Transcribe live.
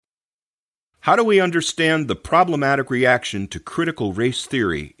How do we understand the problematic reaction to critical race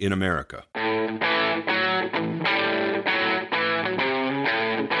theory in America?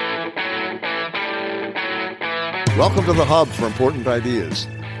 Welcome to the Hub for Important Ideas.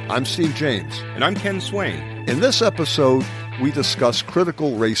 I'm Steve James. And I'm Ken Swain. In this episode, we discuss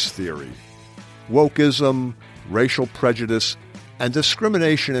critical race theory, wokeism, racial prejudice, and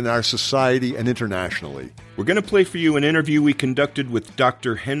discrimination in our society and internationally. We're going to play for you an interview we conducted with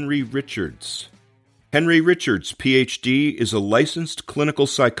Dr. Henry Richards. Henry Richards, Ph.D., is a licensed clinical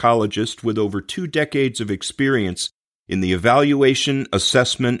psychologist with over 2 decades of experience in the evaluation,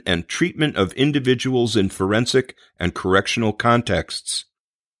 assessment, and treatment of individuals in forensic and correctional contexts.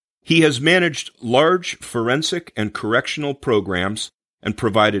 He has managed large forensic and correctional programs and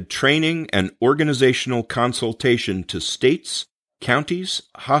provided training and organizational consultation to states, counties,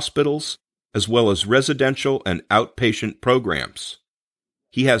 hospitals, as well as residential and outpatient programs.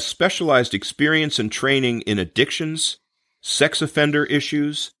 He has specialized experience and training in addictions, sex offender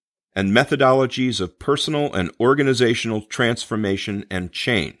issues, and methodologies of personal and organizational transformation and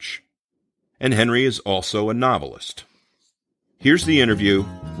change. And Henry is also a novelist. Here's the interview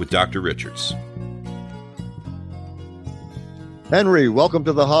with Dr. Richards. Henry, welcome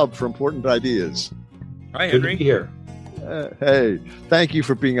to the Hub for Important Ideas. Hi, Henry. Good to be here. Hey, thank you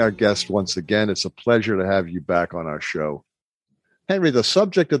for being our guest once again. It's a pleasure to have you back on our show. Henry, the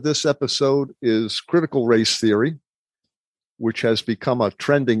subject of this episode is critical race theory, which has become a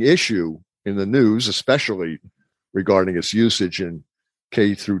trending issue in the news, especially regarding its usage in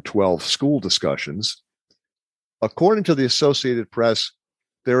K through 12 school discussions. According to the Associated Press,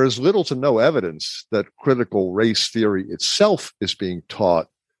 there is little to no evidence that critical race theory itself is being taught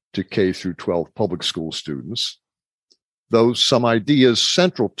to K through 12 public school students, though some ideas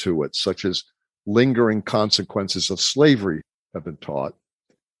central to it, such as lingering consequences of slavery, have been taught.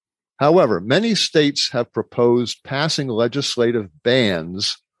 However, many states have proposed passing legislative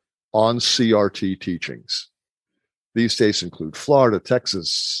bans on CRT teachings. These states include Florida,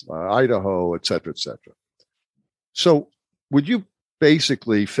 Texas, Idaho, et cetera, et cetera. So would you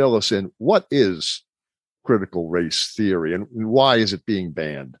basically fill us in, what is critical race theory and why is it being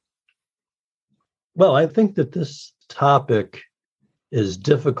banned? Well, I think that this topic is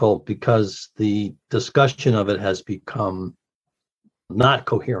difficult because the discussion of it has become not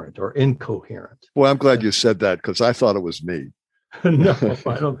coherent or incoherent. Well, I'm glad you said that because I thought it was me. No,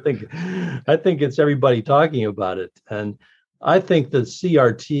 I don't think. I think it's everybody talking about it. And I think that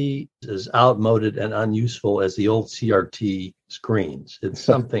CRT is outmoded and unuseful as the old CRT screens. It's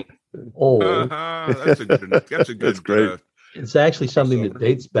something old. That's a good. That's great. It's actually something that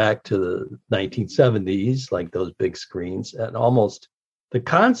dates back to the 1970s, like those big screens, and almost the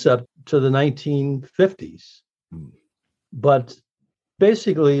concept to the 1950s. But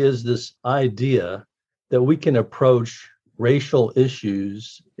basically is this idea that we can approach racial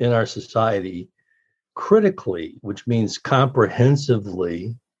issues in our society critically, which means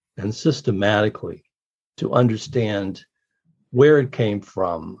comprehensively and systematically, to understand where it came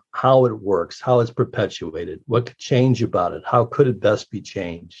from, how it works, how it's perpetuated, what could change about it, how could it best be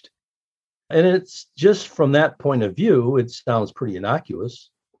changed. And it's just from that point of view, it sounds pretty innocuous.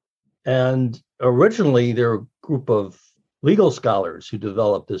 And originally, there were a group of legal scholars who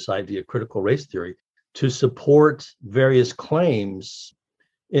developed this idea of critical race theory to support various claims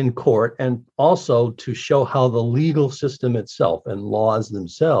in court and also to show how the legal system itself and laws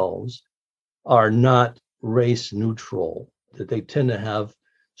themselves are not race neutral, that they tend to have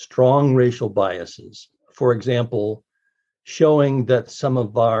strong racial biases. For example, showing that some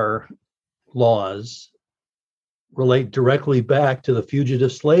of our laws relate directly back to the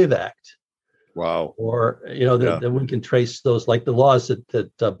Fugitive Slave Act. Wow. Or, that we can trace those, like the laws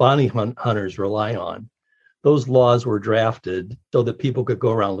that bounty hunters rely on. Those laws were drafted so that people could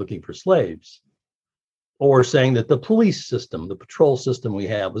go around looking for slaves. Or saying that the police system, the patrol system we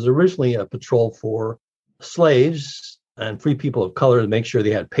have, was originally a patrol for slaves and free people of color to make sure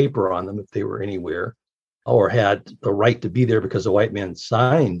they had paper on them if they were anywhere, or had the right to be there because a white man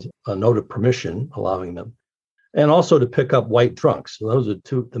signed a note of permission allowing them. And also to pick up white drunks. So those are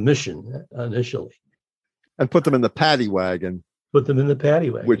the mission initially. And put them in the paddy wagon.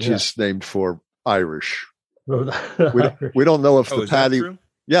 Which is named for Irish. We Irish. don't know if the is paddy. that true?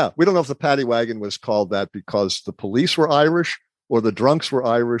 Yeah, we don't know if the paddy wagon was called that because the police were Irish or the drunks were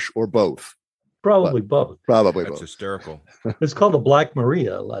Irish or both. Probably both. Probably That's both. hysterical. It's called the Black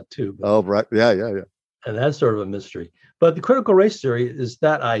Maria a lot too. Oh, right. Yeah. And that's sort of a mystery. But the critical race theory is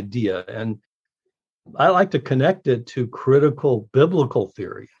that idea. And I like to connect it to critical biblical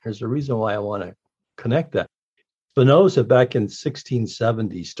theory. There's a reason why I want to connect that. Spinoza, back in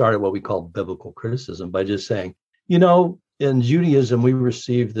 1670, started what we call biblical criticism by just saying, in Judaism, we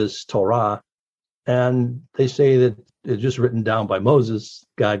received this Torah, and they say that it's just written down by Moses.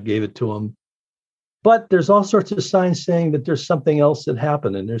 God gave it to him. But there's all sorts of signs saying that there's something else that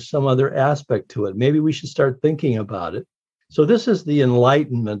happened and there's some other aspect to it. Maybe we should start thinking about it. So this is the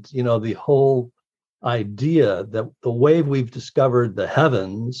Enlightenment, the whole idea that the way we've discovered the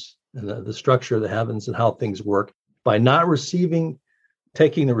heavens and the structure of the heavens and how things work by not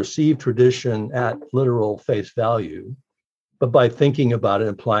taking the received tradition at literal face value, but by thinking about it,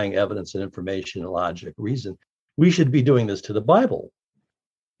 applying evidence and information and logic, reason. We should be doing this to the Bible.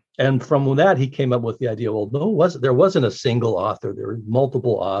 And from that, he came up with the idea, there wasn't a single author. There were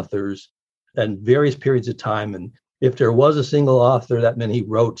multiple authors and various periods of time. And if there was a single author, that meant he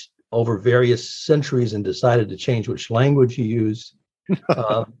wrote over various centuries and decided to change which language he used.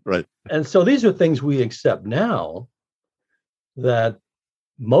 Right. And so these are things we accept now, that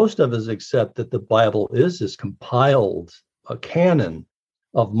most of us accept that the Bible is this compiled a canon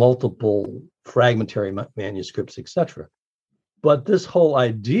of multiple fragmentary manuscripts, etc. But this whole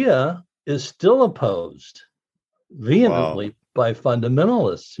idea is still opposed vehemently by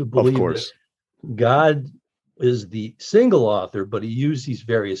fundamentalists who believe that God is the single author, but he used these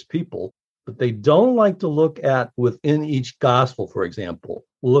various people. But they don't like to look at within each gospel, for example,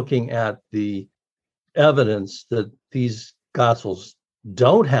 looking at the evidence that these gospels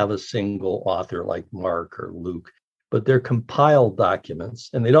don't have a single author like Mark or Luke, but they're compiled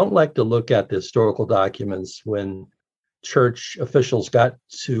documents. And they don't like to look at the historical documents when church officials got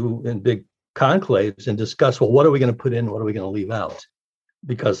to in big conclaves and discuss, what are we going to put in? What are we going to leave out?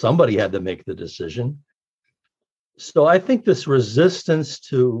 Because somebody had to make the decision. So I think this resistance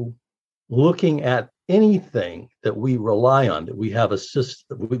to looking at anything that we rely on, that we have a system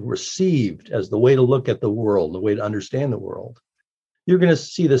that we received as the way to look at the world, the way to understand the world, you're going to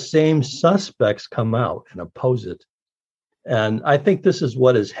see the same suspects come out and oppose it. And I think this is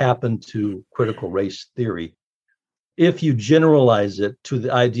what has happened to critical race theory. If you generalize it to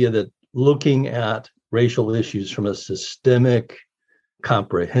the idea that looking at racial issues from a systemic,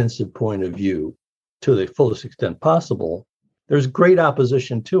 comprehensive point of view to the fullest extent possible, there's great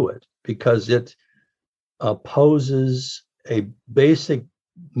opposition to it because it opposes a basic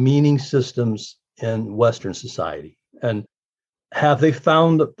meaning systems in Western society. And have they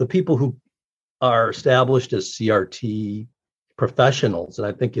found the people who are established as CRT professionals, and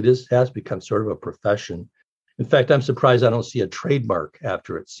I think it has become sort of a profession. In fact, I'm surprised I don't see a trademark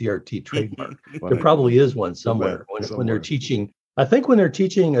after it, CRT trademark. There probably is one somewhere. When they're teaching, I think when they're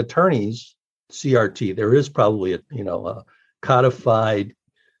teaching attorneys CRT, there is probably a codified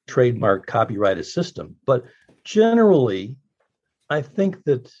trademark copyrighted system. But generally, I think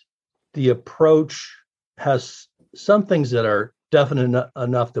that the approach has some things that are definite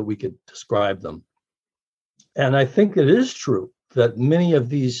enough that we could describe them. And I think it is true that many of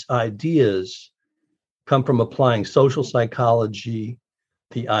these ideas come from applying social psychology,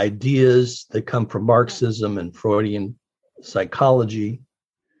 the ideas that come from Marxism and Freudian psychology,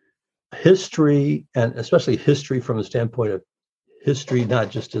 history, and especially history from the standpoint of history, not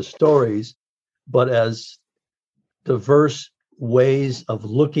just as stories, but as diverse ways of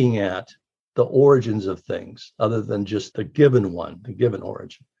looking at the origins of things other than just the given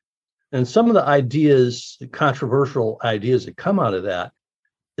origin. And some of the ideas, the controversial ideas that come out of that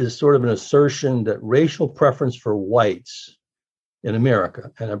is sort of an assertion that racial preference for whites in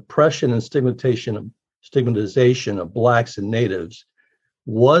America and oppression and stigmatization of blacks and natives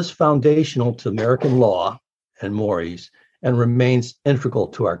was foundational to American law and mores and remains integral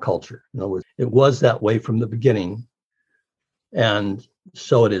to our culture. In other words, it was that way from the beginning, and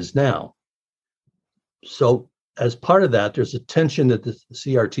so it is now. So as part of that, there's a tension that the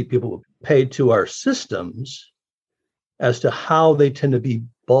CRT people pay to our systems as to how they tend to be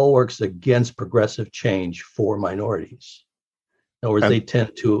bulwarks against progressive change for minorities. In other words, they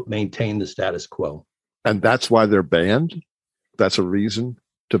tend to maintain the status quo. And that's why they're banned? That's a reason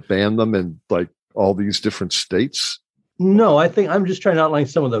to ban them in like all these different states? No, I think I'm just trying to outline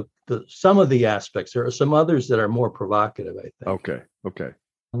some of the aspects. There are some others that are more provocative, I think. Okay.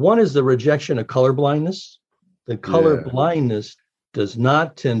 One is the rejection of color blindness. The color blindness does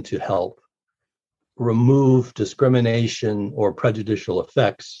not tend to help remove discrimination or prejudicial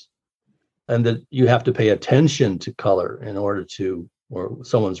effects, and that you have to pay attention to color in order to, or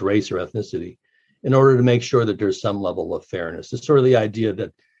someone's race or ethnicity, in order to make sure that there's some level of fairness. It's sort of the idea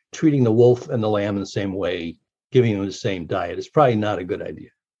that treating the wolf and the lamb in the same way, giving them the same diet, is probably not a good idea.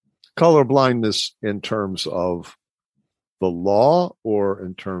 Color blindness in terms of the law or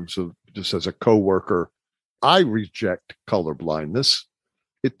in terms of just as a coworker I reject color blindness.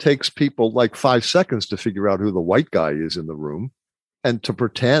 It takes people like 5 seconds to figure out who the white guy is in the room, and to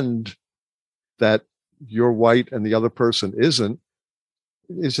pretend that you're white and the other person isn't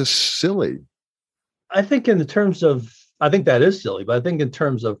is just silly. I think I think that is silly, but I think in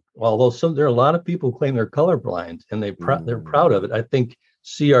terms of, although there are a lot of people who claim they're colorblind and they're proud of it, I think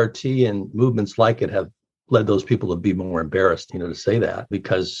CRT and movements like it have led those people to be more embarrassed, to say that,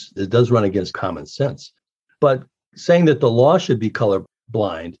 because it does run against common sense. But saying that the law should be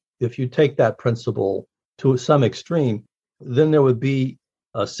colorblind, if you take that principle to some extreme, then there would be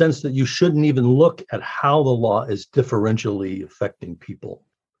a sense that you shouldn't even look at how the law is differentially affecting people.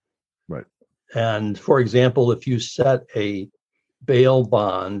 Right. And for example, if you set a bail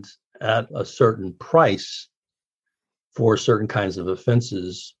bond at a certain price for certain kinds of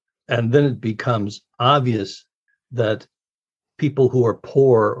offenses, and then it becomes obvious that people who are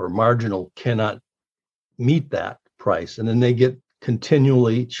poor or marginal cannot meet that price, and then they get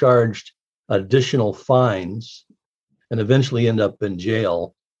continually charged additional fines and eventually end up in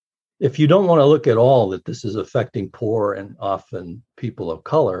jail. If you don't want to look at all that this is affecting poor and often people of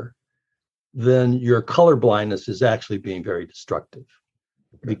color, then your color blindness is actually being very destructive,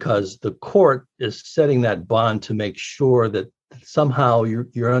 because the court is setting that bond to make sure that somehow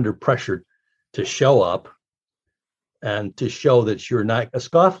you're under pressure to show up and to show that you're not a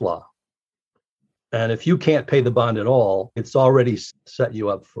scofflaw. And if you can't pay the bond at all, it's already set you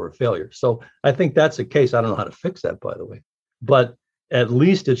up for a failure. So I think that's a case. I don't know how to fix that, by the way, but at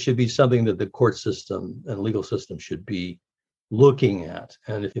least it should be something that the court system and legal system should be looking at.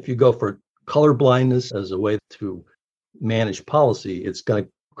 And if you go for color blindness as a way to manage policy, it's going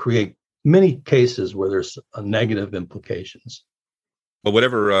to create many cases where there's a negative implications. But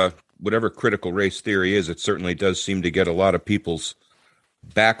whatever critical race theory is, it certainly does seem to get a lot of people's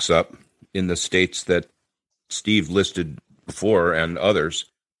backs up in the states that Steve listed before and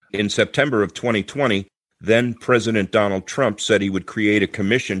others. In September of 2020, then President Donald Trump said he would create a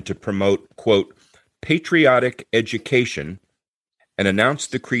commission to promote, quote, patriotic education, and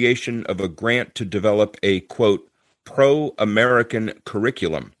announced the creation of a grant to develop a, quote, pro-American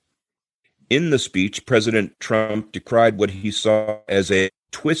curriculum. In the speech, President Trump decried what he saw as a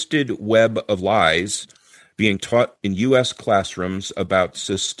twisted web of lies being taught in U.S. classrooms about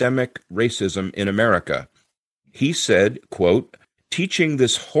systemic racism in America. He said, quote, teaching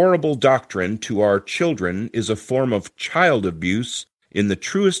this horrible doctrine to our children is a form of child abuse in the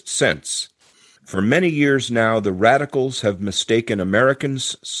truest sense. For many years now, the radicals have mistaken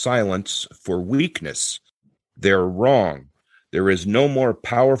Americans' silence for weakness. They're wrong. There is no more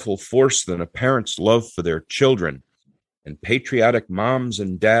powerful force than a parent's love for their children. And patriotic moms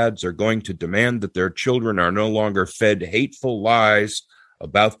and dads are going to demand that their children are no longer fed hateful lies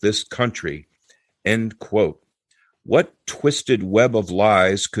about this country. End quote. What twisted web of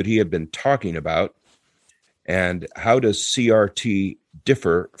lies could he have been talking about? And how does CRT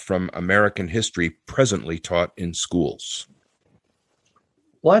differ from American history presently taught in schools?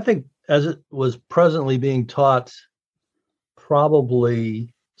 Well, I think as it was presently being taught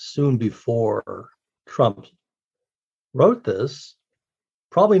probably soon before Trump wrote this,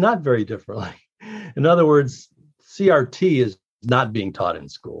 probably not very differently. In other words, CRT is not being taught in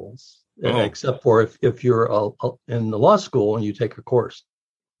schools, except for if you're in the law school and you take a course.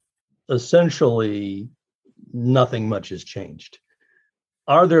 Essentially, nothing much has changed.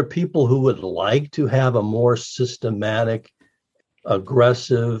 Are there people who would like to have a more systematic,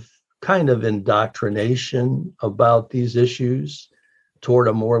 aggressive kind of indoctrination about these issues toward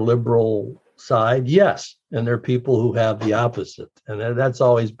a more liberal side? Yes. And there are people who have the opposite. And that's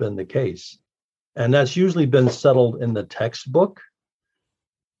always been the case. And that's usually been settled in the textbook.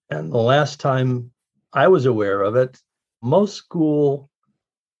 And the last time I was aware of it, most school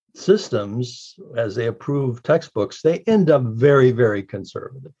systems, as they approve textbooks, they end up very, very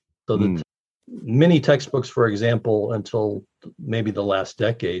conservative. So that many textbooks, for example, until maybe the last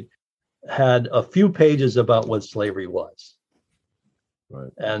decade, had a few pages about what slavery was.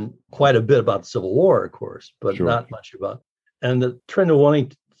 Right. And quite a bit about the Civil War, of course, but not much about. And the trend of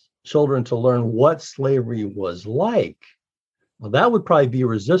wanting children to learn what slavery was like, well, that would probably be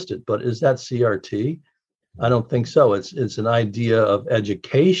resisted. But is that CRT? I don't think so. It's an idea of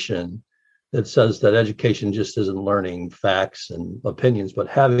education that says that education just isn't learning facts and opinions, but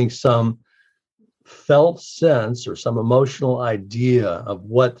having some felt sense or some emotional idea of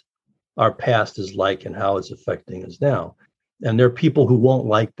what our past is like and how it's affecting us now. And there are people who won't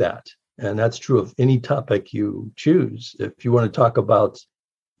like that. And that's true of any topic you choose. If you want to talk about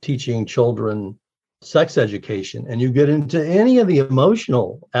teaching children sex education and you get into any of the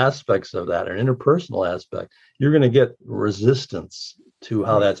emotional aspects of that or interpersonal aspect, you're going to get resistance to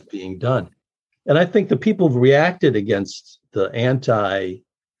how that's being done. And I think the people who've reacted against the anti-CRT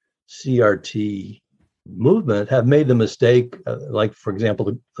movement have made the mistake, like, for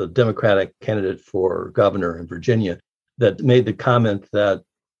example, the Democratic candidate for governor in Virginia that made the comment that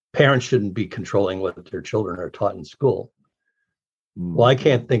parents shouldn't be controlling what their children are taught in school. Well, I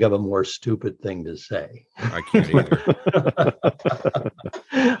can't think of a more stupid thing to say. I can't either.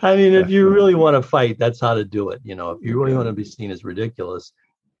 I mean, if you really want to fight, that's how to do it. You know, if you really want to be seen as ridiculous.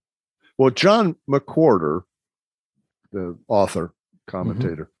 Well, John McWhorter, the author,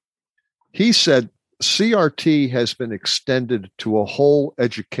 commentator, he said CRT has been extended to a whole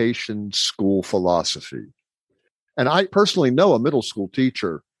education school philosophy. And I personally know a middle school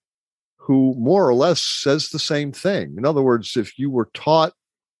teacher who more or less says the same thing. In other words, if you were taught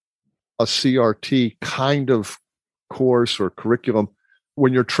a CRT kind of course or curriculum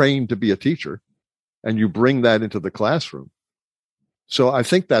when you're trained to be a teacher and you bring that into the classroom. So I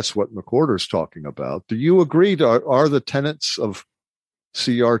think that's what McWhorter's talking about. Do you agree? Are the tenets of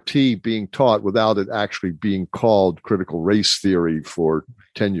CRT being taught without it actually being called critical race theory for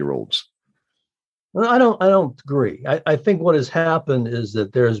 10-year-olds? Well, I don't agree. I think what has happened is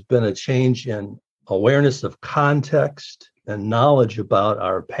that there's been a change in awareness of context and knowledge about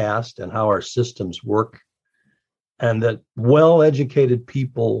our past and how our systems work, and that well-educated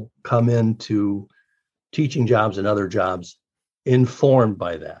people come into teaching jobs and other jobs informed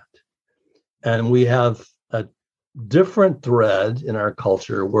by that. And we have a different thread in our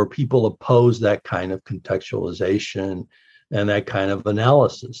culture where people oppose that kind of contextualization and that kind of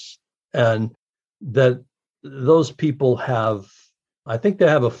analysis. And that those people have, I think they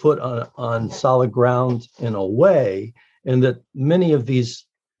have a foot on solid ground in a way, and that many of these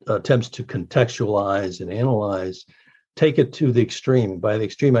attempts to contextualize and analyze take it to the extreme. By the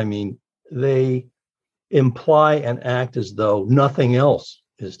extreme, I mean they imply and act as though nothing else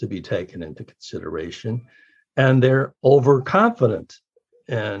is to be taken into consideration, and they're overconfident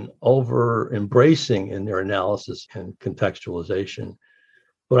and over embracing in their analysis and contextualization.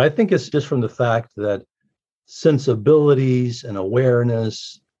 But I think it's just from the fact that sensibilities and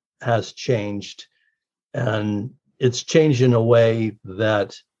awareness has changed, and it's changed in a way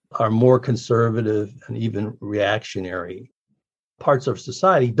that are more conservative and even reactionary parts of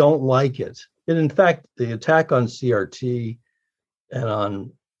society don't like it. And in fact, the attack on CRT and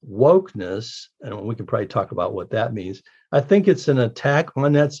on wokeness, and we can probably talk about what that means, I think it's an attack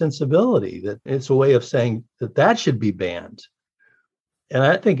on that sensibility, that it's a way of saying that should be banned. And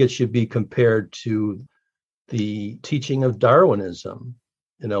I think it should be compared to the teaching of Darwinism.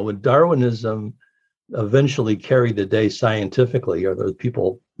 You know, when Darwinism eventually carried the day scientifically, or those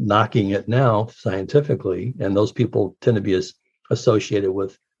people knocking it now scientifically, and those people tend to be associated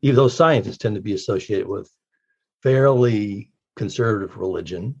with, even those scientists tend to be associated with fairly conservative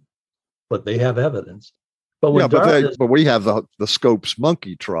religion, but they have evidence. But when but we have the Scopes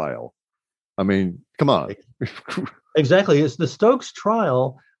monkey trial. I mean, come on. Exactly. It's the Stokes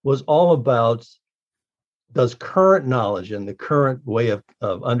trial was all about, does current knowledge and the current way of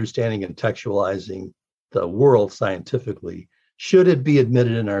understanding and contextualizing the world scientifically, should it be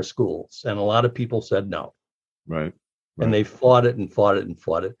admitted in our schools? And a lot of people said no. Right. And they fought it and fought it and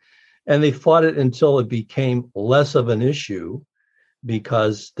fought it. And they fought it until it became less of an issue,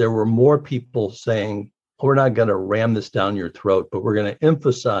 because there were more people saying, we're not going to ram this down your throat, but we're going to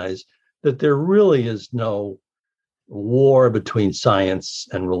emphasize that there really is no war between science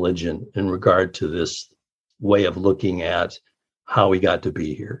and religion in regard to this way of looking at how we got to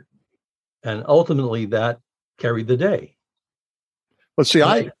be here. And ultimately that carried the day. But see,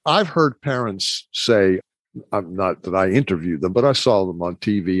 I've heard parents say, I'm not that I interviewed them, but I saw them on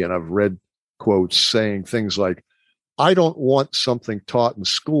TV, and I've read quotes saying things like, I don't want something taught in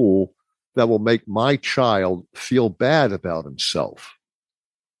school that will make my child feel bad about himself.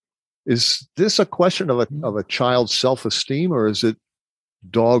 Is this a question of a child's self-esteem, or is it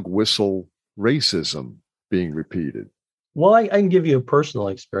dog whistle racism being repeated? Well, I can give you a personal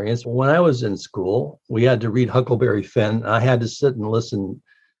experience. When I was in school, we had to read Huckleberry Finn. I had to sit and listen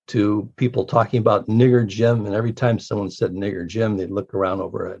to people talking about Nigger Jim, and every time someone said Nigger Jim, they'd look around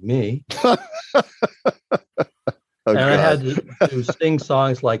over at me. And I had to sing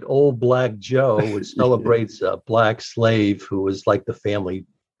songs like Old Black Joe, which celebrates a black slave who was like the family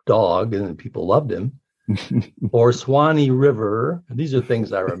dog, and people loved him. Or Swanee River. These are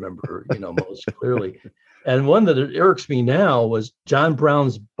things I remember, most clearly. And one that irks me now was John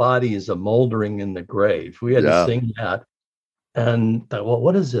Brown's Body is a Moldering in the Grave. We had to sing that. And thought, well,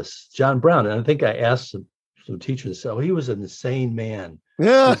 what is this? John Brown. And I think I asked some teachers, so he was an insane man.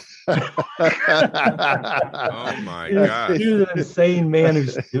 Yeah. Oh my God. He was an insane man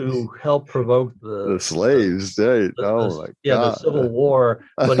who helped provoke the slaves. My God. The Civil War,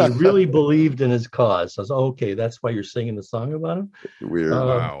 but he really believed in his cause. So I was, okay, that's why you're singing the song about him. Weird.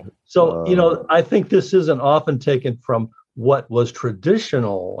 Wow. So, I think this isn't often taken from what was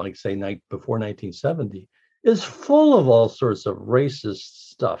traditional, like say before 1970, is full of all sorts of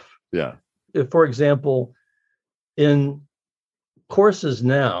racist stuff. Yeah. If, for example, in courses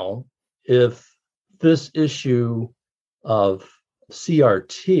now, if this issue of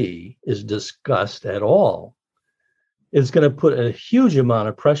CRT is discussed at all, it's going to put a huge amount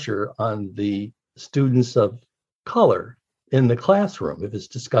of pressure on the students of color in the classroom if it's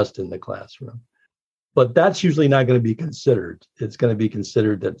discussed in the classroom. But that's usually not going to be considered. It's going to be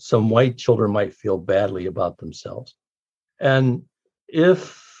considered that some white children might feel badly about themselves. And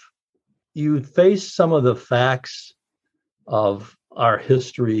if you face some of the facts of our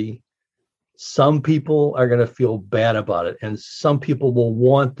history, some people are going to feel bad about it, and some people will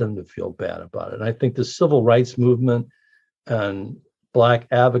want them to feel bad about it. And I think the civil rights movement and Black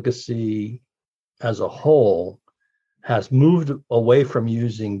advocacy as a whole has moved away from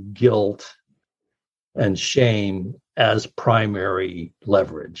using guilt and shame as primary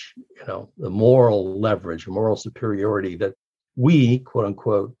leverage, the moral leverage, moral superiority that we, quote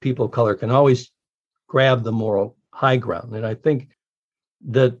unquote, people of color can always grab the moral high ground. And I think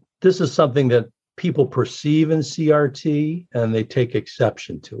that this is something that people perceive in CRT and they take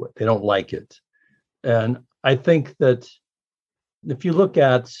exception to it. They don't like it. And I think that if you look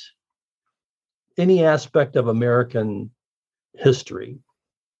at any aspect of American history,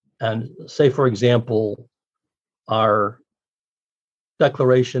 and say, for example, our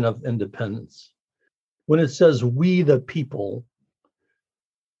Declaration of Independence, when it says we the people,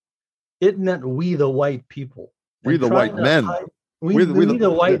 it meant we the white people. We the white men. We the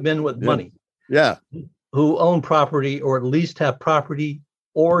white men with money. Yeah. Who own property or at least have property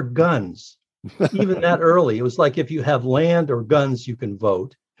or guns. Even that early. It was like if you have land or guns, you can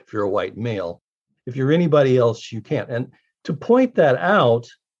vote if you're a white male. If you're anybody else, you can't. And to point that out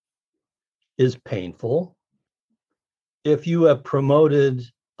is painful if you have promoted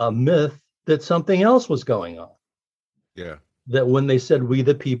a myth that something else was going on. Yeah. That when they said we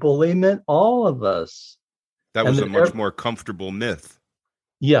the people, they meant all of us. That was a much more comfortable myth.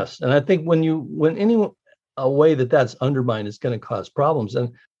 Yes. And I think a way that's undermined is going to cause problems.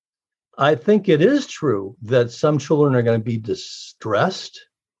 And I think it is true that some children are going to be distressed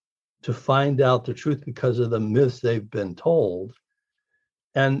to find out the truth because of the myths they've been told.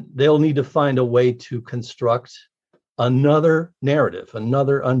 And they'll need to find a way to construct another narrative,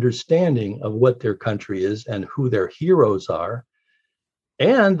 another understanding of what their country is and who their heroes are.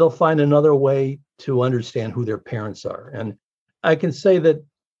 And they'll find another way to understand who their parents are. And I can say that,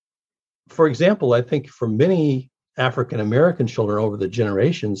 for example, I think for many African-American children over the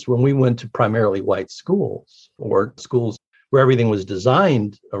generations, when we went to primarily white schools or schools where everything was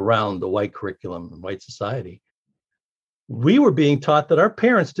designed around the white curriculum and white society, we were being taught that our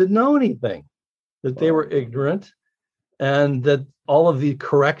parents didn't know anything, that they were ignorant, and that all of the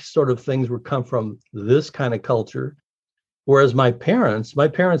correct sort of things would come from this kind of culture. Whereas my parents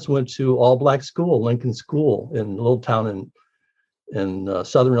went to all black school, Lincoln School in a little town in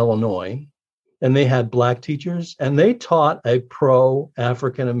Southern Illinois, and they had black teachers, and they taught a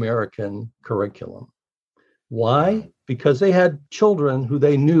pro-African-American curriculum. Why? Because they had children who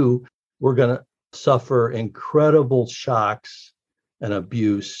they knew were going to suffer incredible shocks and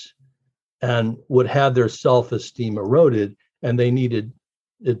abuse and would have their self-esteem eroded, and they needed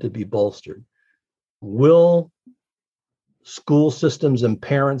it to be bolstered. Will school systems and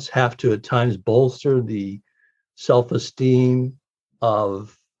parents have to at times bolster the self-esteem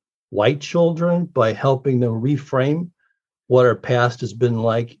of white children by helping them reframe what our past has been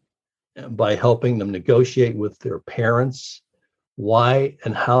like, by helping them negotiate with their parents why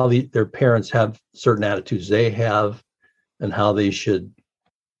and how their parents have certain attitudes they have and how they should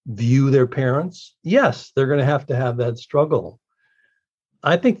view their parents? Yes, they're going to have that struggle.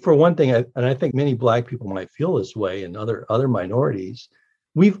 I think for one thing, and I think many black people might feel this way and other minorities,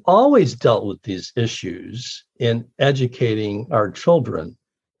 we've always dealt with these issues in educating our children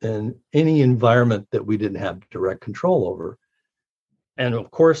in any environment that we didn't have direct control over. And of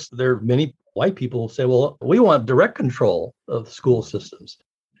course, there are many white people who say, well, we want direct control of school systems.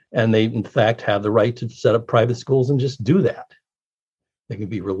 And they, in fact, have the right to set up private schools and just do that. They can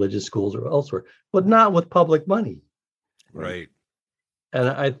be religious schools or elsewhere, but not with public money. Right. And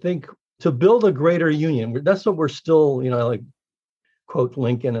I think to build a greater union, that's what we're still, like quote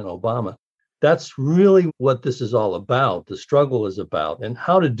Lincoln and Obama. That's really what this is all about. The struggle is about, and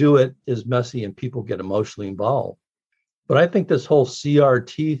how to do it is messy and people get emotionally involved. But I think this whole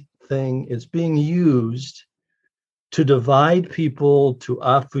CRT thing is being used to divide people, to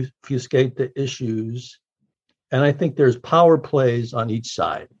obfuscate the issues. And I think there's power plays on each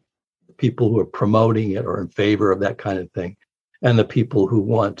side. People who are promoting it or in favor of that kind of thing, and the people who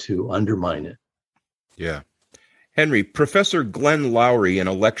want to undermine it. Yeah. Henry, Professor Glenn Loury, in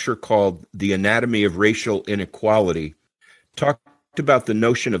a lecture called The Anatomy of Racial Inequality, talked about the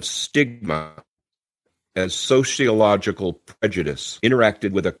notion of stigma as sociological prejudice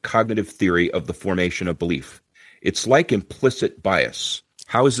interacted with a cognitive theory of the formation of belief. It's like implicit bias.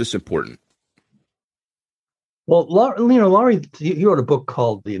 How is this important? Well, Loury, he wrote a book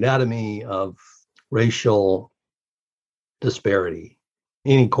called The Anatomy of Racial Disparity,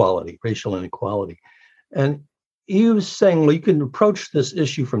 Inequality, Racial Inequality. And he was saying, well, you can approach this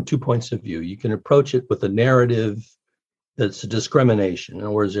issue from 2 points of view. You can approach it with a narrative that's a discrimination. In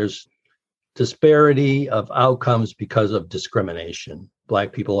other words, there's disparity of outcomes because of discrimination.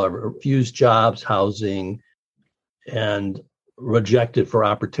 Black people are refused jobs, housing, and rejected for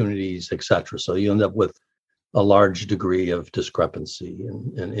opportunities, etc. So you end up with a large degree of discrepancy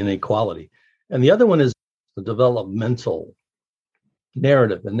and inequality. And the other one is the developmental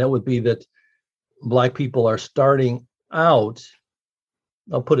narrative. And that would be that Black people are starting out,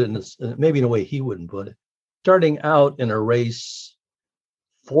 I'll put it in this, maybe in a way he wouldn't put it, starting out in a race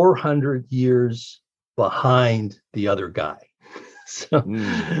 400 years behind the other guy. So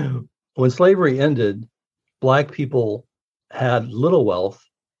when slavery ended, Black people had little wealth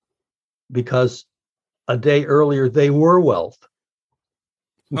because a day earlier they were wealth.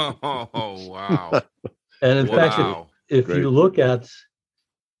 Oh, wow. And in fact, if you look at,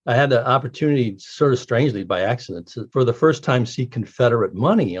 I had the opportunity, sort of strangely by accident, to, for the first time, see Confederate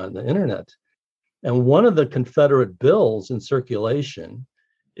money on the internet. And one of the Confederate bills in circulation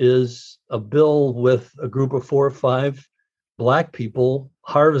is a bill with a group of 4 or 5 Black people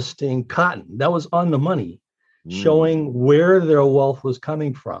harvesting cotton. That was on the money, showing where their wealth was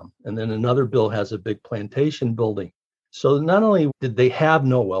coming from. And then another bill has a big plantation building. So not only did they have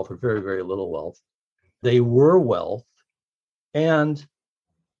no wealth or very, very little wealth, they were wealth. And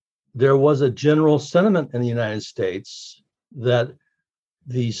there was a general sentiment in the United States that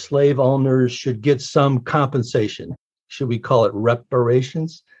the slave owners should get some compensation. Should we call it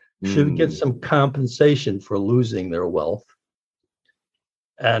reparations? Should get some compensation for losing their wealth.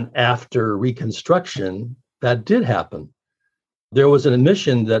 And after Reconstruction, that did happen. There was an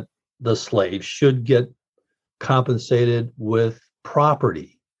admission that the slaves should get compensated with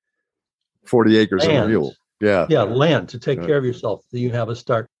property. 40 acres of mule. Yeah. Yeah, land to take care of yourself. So you have a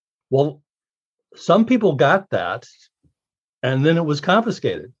start. Well, some people got that, and then it was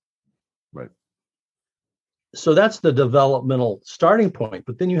confiscated. Right. So that's the developmental starting point.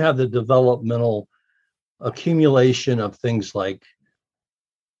 But then you have the developmental accumulation of things like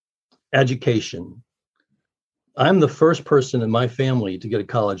education. I'm the first person in my family to get a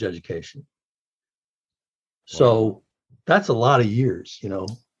college education. So that's a lot of years, you know.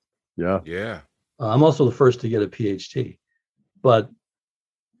 Yeah. I'm also the first to get a PhD, but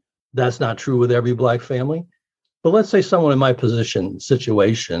that's not true with every Black family. But let's say someone in my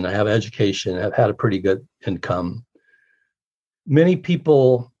situation, I have education, I've had a pretty good income. Many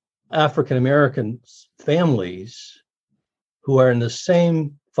people, African-American families who are in the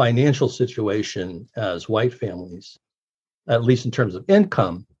same financial situation as white families, at least in terms of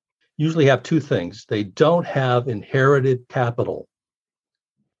income, usually have 2 things. They don't have inherited capital.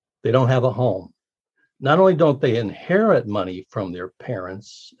 They don't have a home. Not only don't they inherit money from their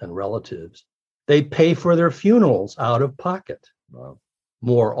parents and relatives, they pay for their funerals out of pocket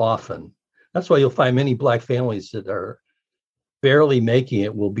more often. That's why you'll find many Black families that are barely making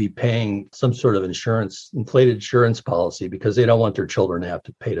it will be paying some sort of inflated insurance policy, because they don't want their children to have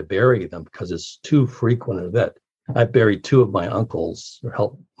to pay to bury them, because it's too frequent an event. I buried 2 of my uncles, or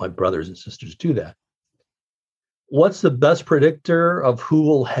helped my brothers and sisters do that. What's the best predictor of who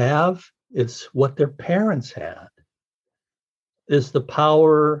will have? It's what their parents had. Is the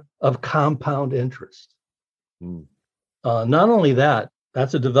power of compound interest. Not only that,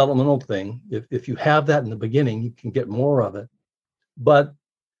 that's a developmental thing. If you have that in the beginning, you can get more of it. But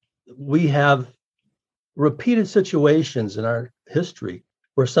we have repeated situations in our history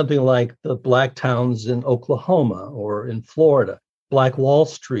where something like the Black towns in Oklahoma or in Florida, Black Wall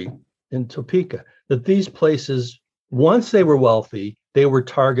Street in Topeka, that these places, once they were wealthy, they were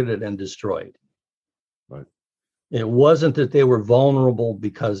targeted and destroyed. Right. It wasn't that they were vulnerable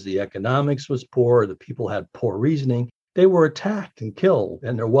because the economics was poor, or the people had poor reasoning. they were attacked and killed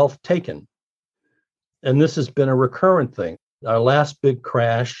and their wealth taken. And this has been a recurrent thing. Our last big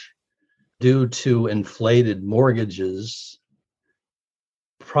crash, due to inflated mortgages,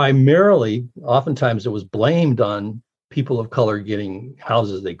 primarily, oftentimes it was blamed on people of color getting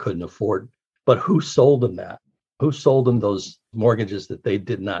houses they couldn't afford. But who sold them that? Who sold them those mortgages that they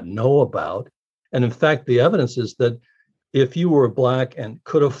did not know about? And in fact, the evidence is that if you were Black and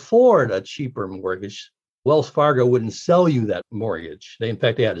could afford a cheaper mortgage, Wells Fargo wouldn't sell you that mortgage. They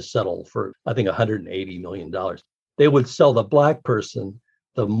had to settle for, I think, $180 million. They would sell the Black person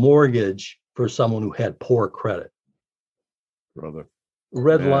the mortgage for someone who had poor credit. Brother.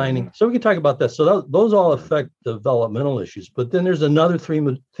 Redlining. So we can talk about that. So those all affect developmental issues. But then there's another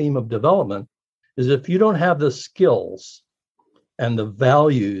theme of development is if you don't have the skills and the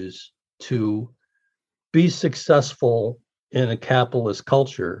values to be successful in a capitalist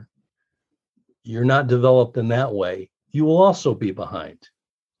culture, you're not developed in that way, you will also be behind.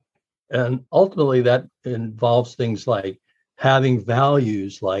 And ultimately that involves things like having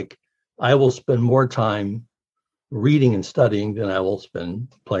values like I will spend more time reading and studying than I will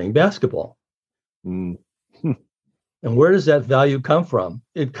spend playing basketball. And where does that value come from?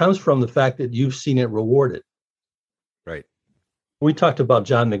 It comes from the fact that you've seen it rewarded. Right. We talked about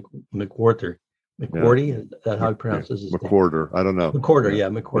John McWhorter. McWhorty, is that how he pronounces his McWhorter. name? I don't know. McWhorter,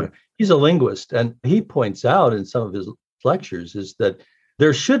 McWhorter. Yeah. He's a linguist, and he points out in some of his lectures is that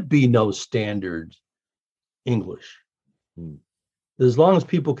there should be no standard English. As long as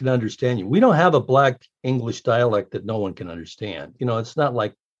people can understand you. We don't have a Black English dialect that no one can understand. It's not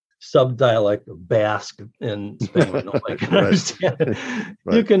like sub-dialect of Basque in Spain where nobody can understand it.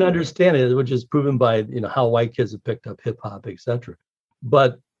 Right. You can understand it, which is proven by how white kids have picked up hip-hop, etc.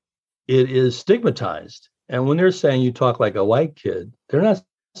 But it is stigmatized. And when they're saying you talk like a white kid, they're not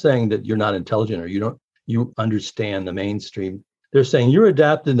saying that you're not intelligent or you understand the mainstream. They're saying you're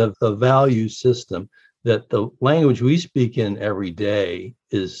adapting a value system that the language we speak in every day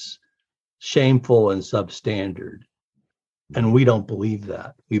is shameful and substandard. And we don't believe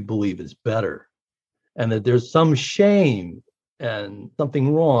that. We believe it's better. And that there's some shame and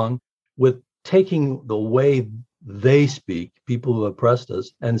something wrong with taking the way they speak, people who oppressed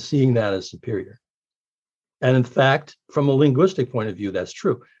us, and seeing that as superior. And in fact, from a linguistic point of view, that's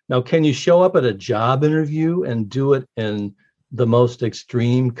true. Now, can you show up at a job interview and do it in the most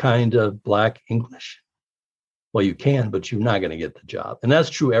extreme kind of Black English? Well, you can, but you're not going to get the job. And that's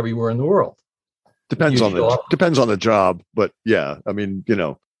true everywhere in the world. Depends on the job. But yeah, I mean,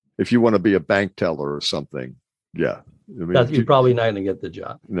 if you want to be a bank teller or something, yeah. I mean, you're probably not going to get the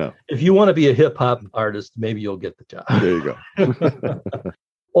job. No. If you want to be a hip hop artist, maybe you'll get the job. There you go.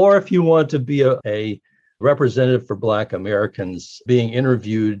 Or if you want to be a representative for Black Americans being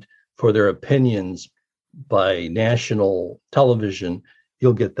interviewed for their opinions by national television,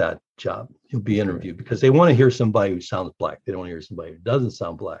 you'll get that job. You'll be interviewed because they want to hear somebody who sounds Black. They don't want to hear somebody who doesn't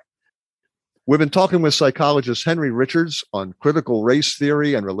sound Black. We've been talking with psychologist Henry Richards on critical race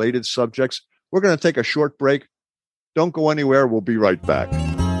theory and related subjects. We're going to take a short break. Don't go anywhere. We'll be right back.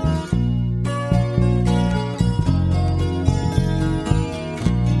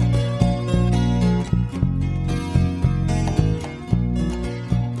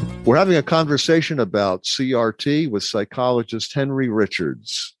 We're having a conversation about CRT with psychologist Henry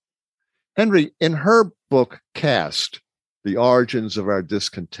Richards. Henry, in her book, Caste, The Origins of Our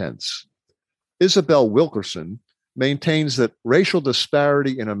Discontents, Isabel Wilkerson maintains that racial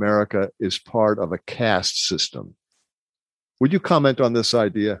disparity in America is part of a caste system. Would you comment on this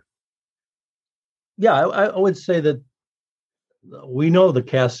idea? Yeah, I would say that we know the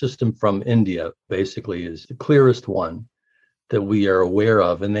caste system from India, basically, is the clearest one that we are aware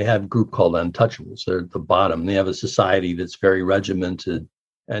of. And they have a group called Untouchables. They're at the bottom. They have a society that's very regimented.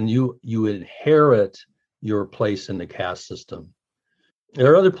 And you inherit your place in the caste system.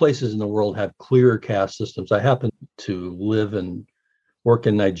 There are other places in the world have clearer caste systems. I happen to live and work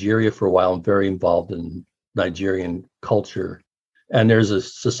in Nigeria for a while. I'm very involved in Nigerian culture. And there's a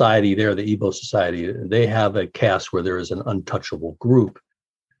society there, the Igbo society. They have a caste where there is an untouchable group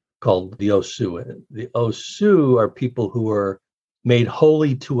called the Osu. The Osu are people who are made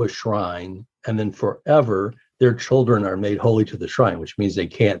holy to a shrine, and then forever their children are made holy to the shrine, which means they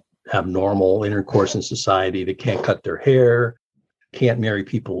can't have normal intercourse in society. They can't cut their hair, can't marry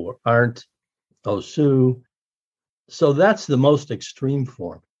people who aren't Osu. So that's the most extreme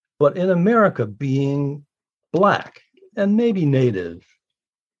form. But in America, being Black and maybe Native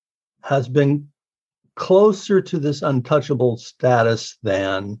has been closer to this untouchable status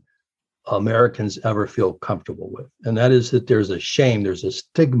than Americans ever feel comfortable with. And that is that there's a shame, there's a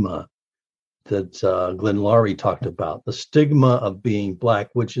stigma that Glenn Laurie talked about, the stigma of being Black,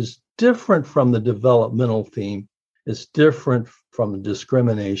 which is different from the developmental theme. It's different from the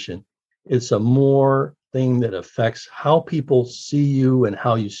discrimination. It's a more thing that affects how people see you and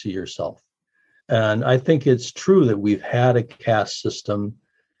how you see yourself. And I think it's true that we've had a caste system,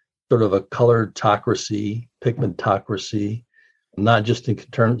 sort of a coloredocracy, pigmentocracy, not just in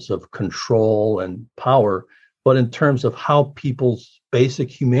terms of control and power, but in terms of how people's basic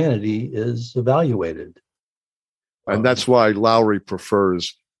humanity is evaluated. And that's why Lowry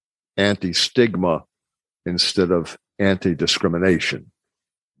prefers anti-stigma instead of anti-discrimination.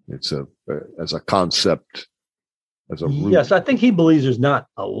 It's as a concept, as a root. Yes, I think he believes there's not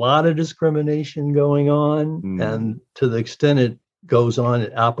a lot of discrimination going on. And to the extent it goes on,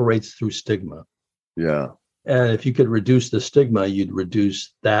 it operates through stigma. Yeah. And if you could reduce the stigma, you'd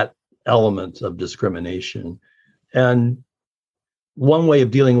reduce that element of discrimination. And one way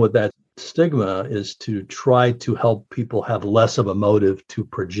of dealing with that stigma is to try to help people have less of a motive to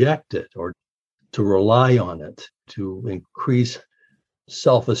project it or to rely on it, to increase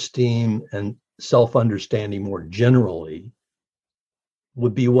self-esteem and self-understanding more generally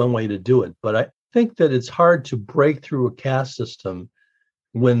would be one way to do it. But I think that it's hard to break through a caste system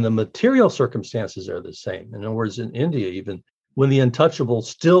when the material circumstances are the same. In other words, in India, even when the untouchables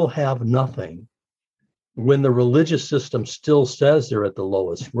still have nothing, when the religious system still says they're at the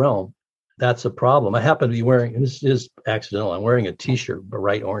lowest realm, that's a problem. I happen to be wearing, and this is accidental, I'm wearing a t-shirt, a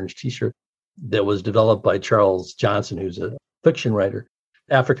bright orange t-shirt that was developed by Charles Johnson, who's a fiction writer,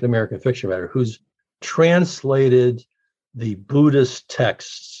 African-American fiction writer, who's translated the Buddhist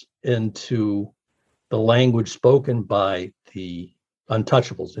texts into the language spoken by the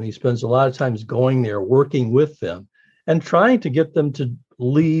untouchables. And he spends a lot of times going there, working with them and trying to get them to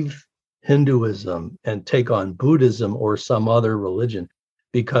leave Hinduism and take on Buddhism or some other religion,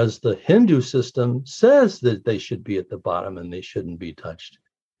 because the Hindu system says that they should be at the bottom and they shouldn't be touched.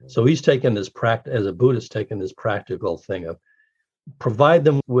 So he's taken this as a Buddhist, taken this practical thing of provide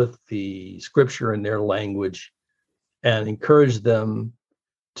them with the scripture in their language and encourage them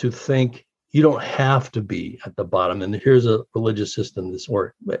to think you don't have to be at the bottom. And here's a religious system that's,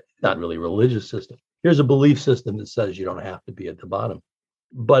 or not really religious system. Here's a belief system that says you don't have to be at the bottom.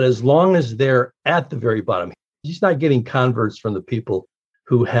 But as long as they're at the very bottom, he's not getting converts from the people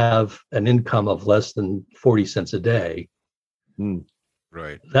who have an income of less than 40 cents a day.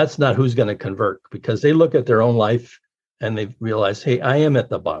 Right. That's not who's going to convert, because they look at their own life and they realize, hey, I am at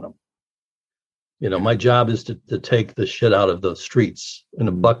the bottom. You know, my job is to take the shit out of the streets in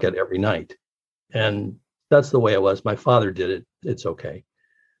a bucket every night. And that's the way it was. My father did it. It's okay.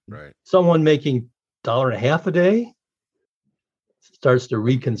 Right. Someone making $1.50 a day starts to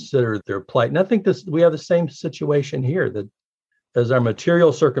reconsider their plight. And I think we have the same situation here, that as our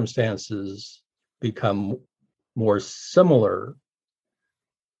material circumstances become more similar,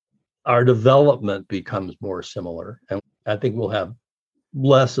 our development becomes more similar. And I think we'll have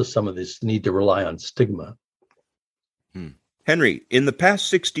less of some of this need to rely on stigma. Henry, in the past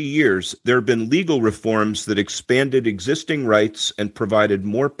 60 years, there have been legal reforms that expanded existing rights and provided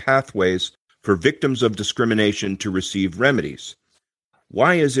more pathways for victims of discrimination to receive remedies.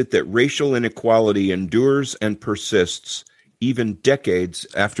 Why is it that racial inequality endures and persists even decades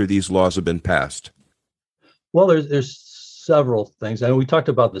after these laws have been passed? Well, there's several things. And we talked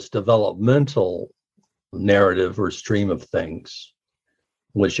about this developmental narrative or stream of things,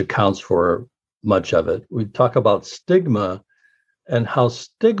 which accounts for much of it. We talk about stigma and how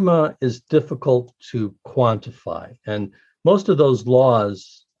stigma is difficult to quantify. And most of those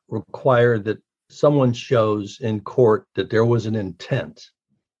laws require that someone shows in court that there was an intent.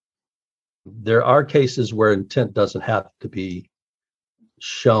 There are cases where intent doesn't have to be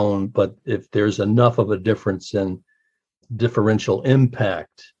shown, but if there's enough of a difference in differential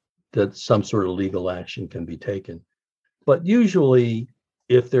impact, that some sort of legal action can be taken. But usually,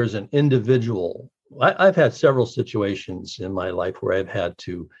 if there's an individual, I've had several situations in my life where I've had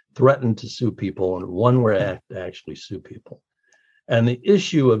to threaten to sue people, and one where I had to actually sue people. And the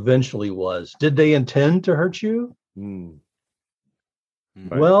issue eventually was, did they intend to hurt you?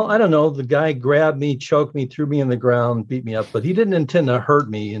 Well, I don't know. The guy grabbed me, choked me, threw me in the ground, beat me up, but he didn't intend to hurt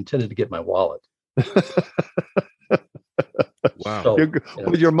me. He intended to get my wallet. Wow. So,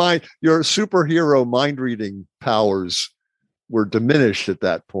 with your superhero mind reading powers were diminished at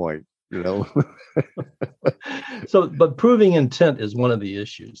that point, you know. So, but proving intent is one of the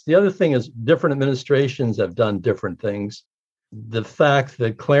issues. The other thing is different administrations have done different things. The fact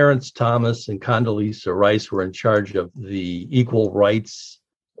that Clarence Thomas and Condoleezza Rice were in charge of the Equal Rights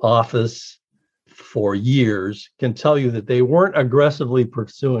Office for years can tell you that they weren't aggressively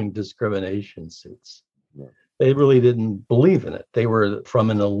pursuing discrimination suits. Yeah. They really didn't believe in it. They were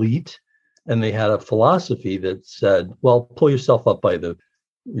from an elite, and they had a philosophy that said, well, pull yourself up by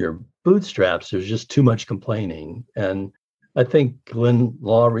your bootstraps. There's just too much complaining. And I think Glenn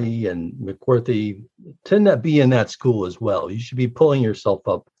Lowry and McWorthy tend to be in that school as well. You should be pulling yourself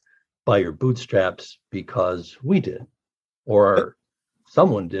up by your bootstraps because we did, or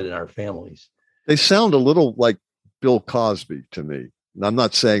someone did in our families. They sound a little like Bill Cosby to me. And I'm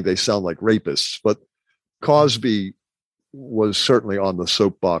not saying they sound like rapists, but Cosby was certainly on the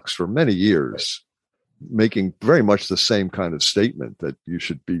soapbox for many years, making very much the same kind of statement that you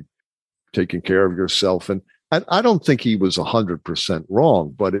should be taking care of yourself. And I don't think he was 100%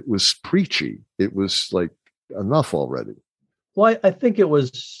 wrong, but it was preachy. It was like enough already. Well, I think it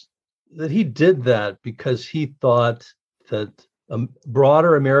was that he did that because he thought that a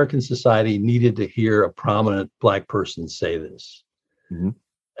broader American society needed to hear a prominent Black person say this. Mm-hmm.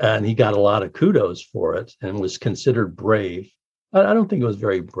 And he got a lot of kudos for it and was considered brave. I don't think it was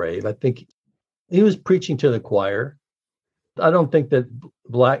very brave. I think he was preaching to the choir. I don't think that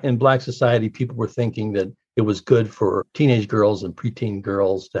in Black society, people were thinking that it was good for teenage girls and preteen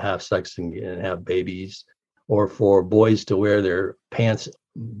girls to have sex and have babies, or for boys to wear their pants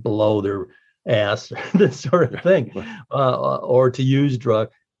below their ass, this sort of thing, or to use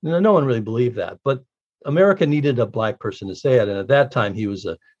drugs. No one really believed that. But America needed a Black person to say it. And at that time, he was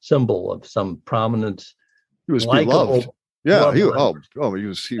a symbol of some prominent. He was beloved. Yeah, he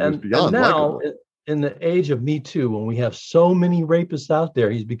was beyond and now, likable. In the age of Me Too, when we have so many rapists out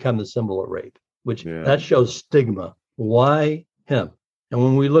there, he's become the symbol of rape, which that shows stigma. Why him? And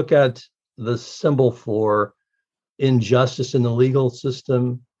when we look at the symbol for injustice in the legal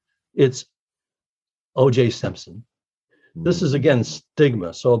system, it's O.J. Simpson. This is, again,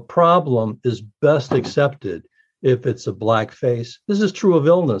 stigma. So a problem is best accepted if it's a Black face. This is true of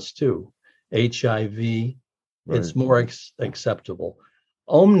illness, too. HIV, it's more acceptable.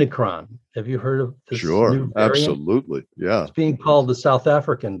 Omicron, have you heard of this? Sure, new variant? Absolutely. Yeah. It's being called the South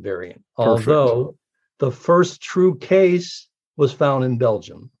African variant, although the first true case was found in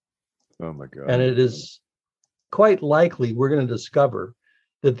Belgium. Oh, my God. And it is quite likely we're going to discover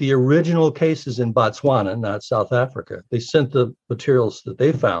that the original case is in Botswana, not South Africa. They sent the materials that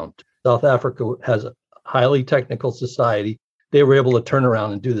they found. South Africa has a highly technical society. They were able to turn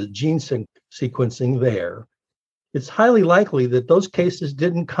around and do the gene sequencing there. It's highly likely that those cases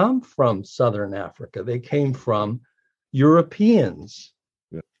didn't come from Southern Africa. They came from Europeans.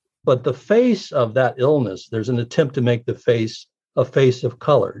 Yeah. But the face of that illness, there's an attempt to make the face a face of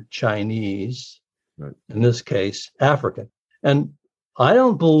color, Chinese, in this case, African. And I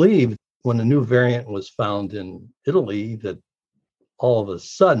don't believe when a new variant was found in Italy that all of a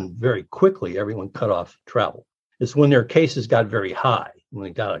sudden, very quickly, everyone cut off travel. It's when their cases got very high, when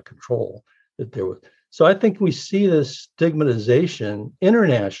they got out of control, that there was. So I think we see this stigmatization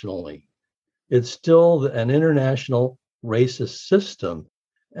internationally. It's still an international racist system.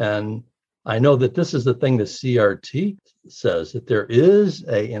 And I know that this is the thing the CRT says, that there is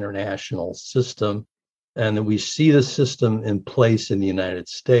an international system, and that we see the system in place in the United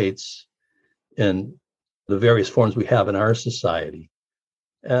States in the various forms we have in our society.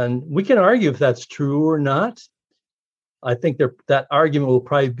 And we can argue if that's true or not. I think that argument will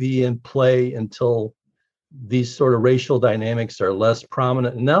probably be in play until these sort of racial dynamics are less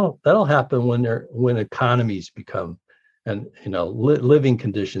prominent. And that'll happen when economies become and living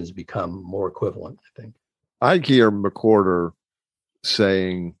conditions become more equivalent, I think. I hear McWhorter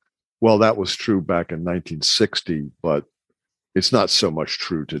saying, well, that was true back in 1960, but it's not so much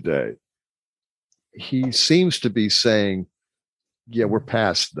true today. He seems to be saying, yeah, we're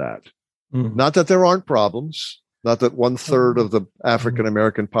past that. Mm-hmm. Not that there aren't problems, not that 1/3 of the African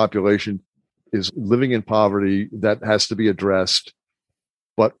American population is living in poverty. That has to be addressed,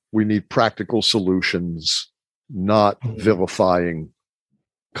 but we need practical solutions, not vilifying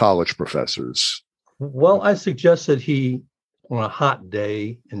college professors. Well, I suggest that he, on a hot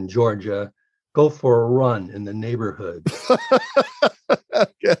day in Georgia, go for a run in the neighborhood.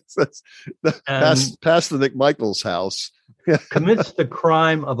 Yes, past the Nick Michaels house. Commits the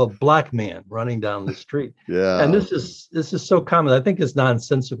crime of a Black man running down the street. Yeah. And this is so common. I think it's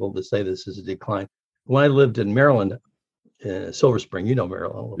nonsensical to say this is a decline. When I lived in Maryland, Silver Spring,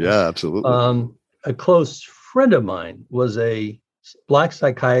 Maryland. Yeah, absolutely. A close friend of mine was a Black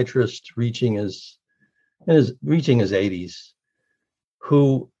psychiatrist reaching his 80s,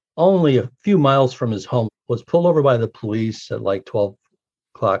 who only a few miles from his home was pulled over by the police at like 12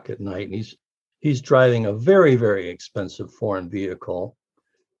 o'clock at night. And he's driving a very, very expensive foreign vehicle.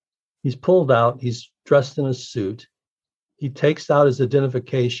 He's pulled out. He's dressed in a suit. He takes out his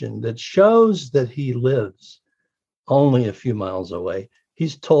identification that shows that he lives only a few miles away.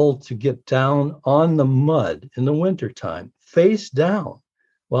 He's told to get down on the mud in the wintertime, face down,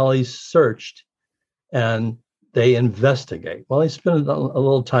 while he's searched, and they investigate. Well, they spend a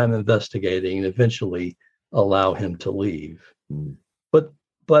little time investigating and eventually allow him to leave.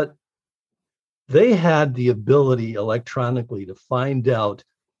 But they had the ability electronically to find out,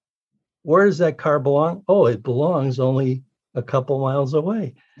 where does that car belong? Oh, it belongs only a couple miles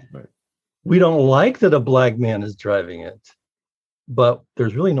away. Right. We don't like that a black man is driving it, but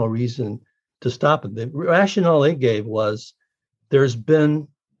there's really no reason to stop it. The rationale they gave was there's been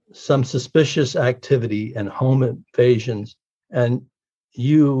some suspicious activity and home invasions, and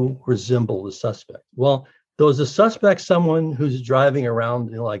you resemble the suspect. Well, was the suspect someone who's driving around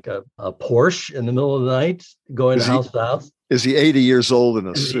in like a Porsche in the middle of the night, going house to house? Is he 80 years old in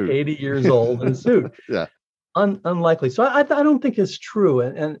a suit? 80 years old in a suit. Yeah. Unlikely. So I don't think it's true.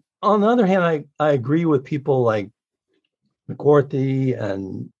 And on the other hand, I agree with people like McCarthy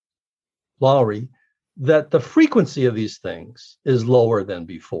and Lowry that the frequency of these things is lower than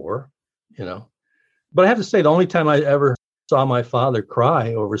before, But I have to say, the only time I ever saw my father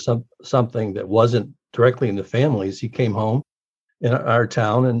cry over something that wasn't directly in the family is he came home in our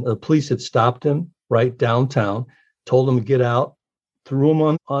town, and the police had stopped him right downtown, told him to get out, threw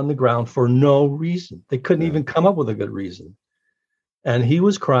him on the ground for no reason. They couldn't even come up with a good reason. And he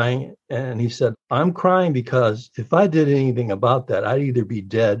was crying, and he said, I'm crying because if I did anything about that, I'd either be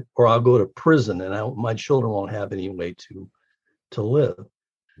dead or I'll go to prison, and my children won't have any way to live.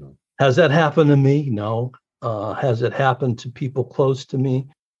 No. Has that happened to me? No. Has it happened to people close to me?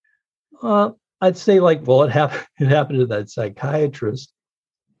 I'd say it happened to that psychiatrist.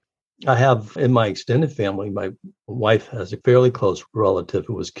 I have in my extended family, my wife has a fairly close relative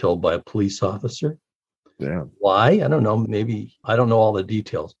who was killed by a police officer. Yeah. Why? I don't know. Maybe I don't know all the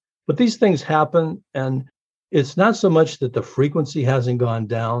details, but these things happen. And it's not so much that the frequency hasn't gone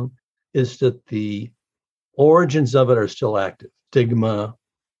down, it's that the origins of it are still active. Stigma,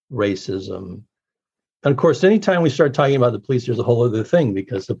 racism. And of course, anytime we start talking about the police, there's a whole other thing,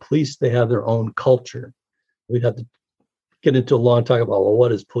 because the police, they have their own culture. We'd have to get into a long talk about, well,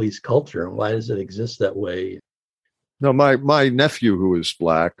 what is police culture and why does it exist that way? No, my nephew, who is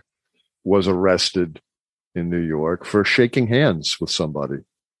black, was arrested in New York for shaking hands with somebody.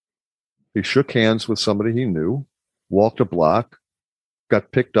 He shook hands with somebody he knew, walked a block,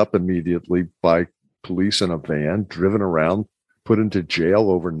 got picked up immediately by police in a van, driven around, put into jail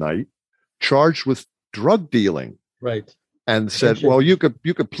overnight, charged with drug dealing. Right. And said, well, you could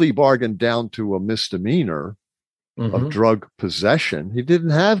plea bargain down to a misdemeanor of drug possession. He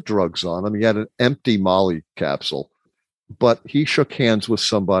didn't have drugs on him. He had an empty Molly capsule, but he shook hands with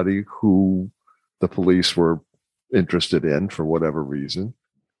somebody who the police were interested in for whatever reason.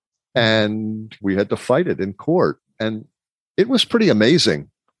 And we had to fight it in court. And it was pretty amazing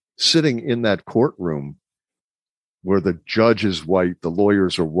sitting in that courtroom where the judge is white, the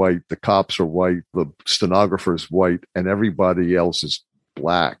lawyers are white, the cops are white, the stenographer is white, and everybody else is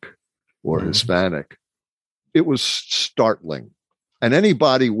black or Hispanic. It was startling. And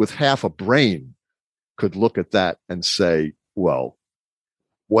anybody with half a brain could look at that and say, well,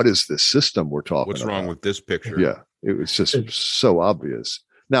 what is this system we're talking about? What's wrong with this picture? Yeah, it was just so obvious.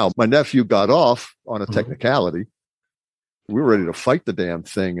 Now, my nephew got off on a technicality. We were ready to fight the damn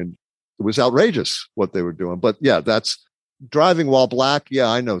thing, and it was outrageous what they were doing. But yeah, that's driving while black. Yeah,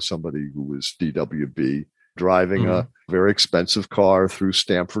 I know somebody who was DWB driving a very expensive car through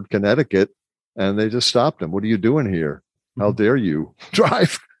Stamford, Connecticut, and they just stopped him. What are you doing here? How dare you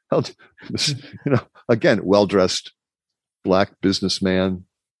drive? Again, well-dressed black businessman.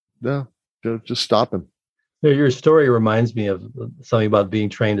 No, just stop him. Your story reminds me of something about being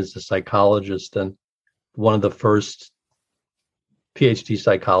trained as a psychologist, and one of the first PhD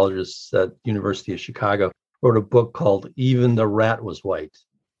psychologists at University of Chicago wrote a book called "Even the Rat Was White."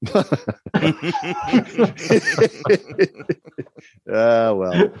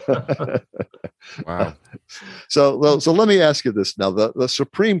 Well. Wow. So let me ask you this now. The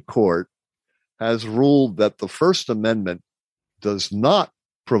Supreme Court has ruled that the First Amendment does not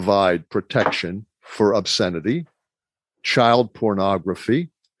provide protection for obscenity, child pornography,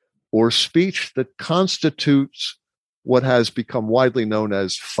 or speech that constitutes what has become widely known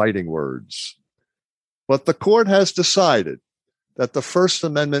as fighting words. But the court has decided that the First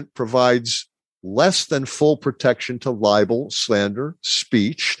Amendment provides less than full protection to libel, slander,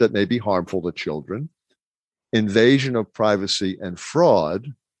 speech that may be harmful to children, invasion of privacy, and fraud,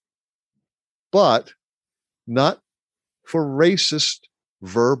 but not for racist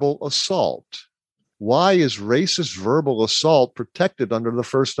verbal assault. Why is racist verbal assault protected under the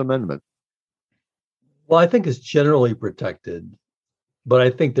First Amendment? Well, I think it's generally protected, but I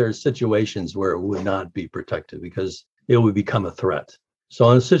think there are situations where it would not be protected because it would become a threat. So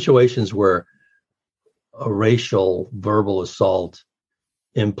in situations where a racial verbal assault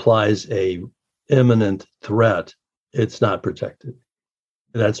implies a imminent threat, it's not protected.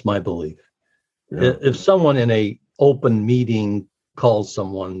 That's my belief. Yeah. If someone in a open meeting calls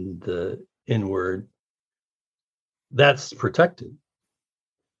someone the N-word, that's protected.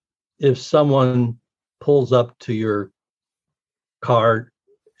 If someone pulls up to your car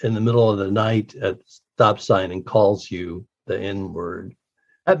in the middle of the night at the stop sign and calls you the N-word,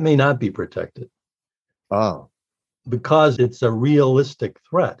 that may not be protected. Oh. Because it's a realistic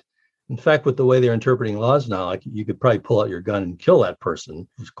threat. In fact, with the way they're interpreting laws now, like you could probably pull out your gun and kill that person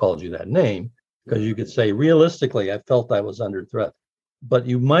who's called you that name, because you could say, realistically, I felt I was under threat. But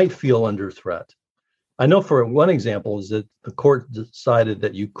you might feel under threat. I know for one example is that the court decided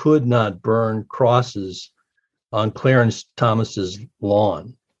that you could not burn crosses on Clarence Thomas's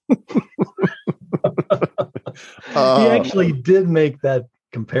lawn. He actually did make that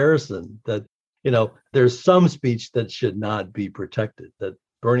comparison that, there's some speech that should not be protected, that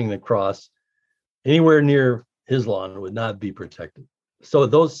burning the cross anywhere near his lawn would not be protected. So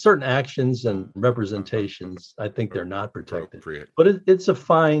those certain actions and representations, I think they're not protected. But it's a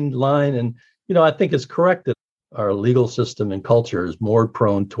fine line. And, I think it's correct that our legal system and culture is more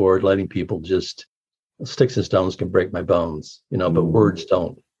prone toward letting people just, sticks and stones can break my bones, but words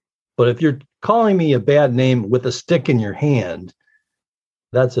don't. But if you're calling me a bad name with a stick in your hand,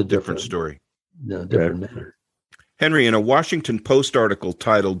 that's a different story. Different matter. Henry, in a Washington Post article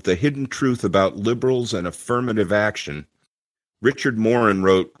titled "The Hidden Truth About Liberals and Affirmative Action," Richard Morin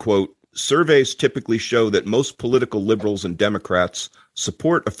wrote, quote, "Surveys typically show that most political liberals and Democrats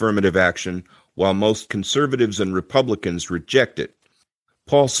support affirmative action, while most conservatives and Republicans reject it.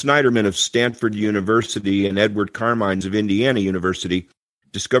 Paul Sniderman of Stanford University and Edward Carmines of Indiana University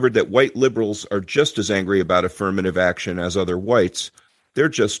discovered that white liberals are just as angry about affirmative action as other whites. They're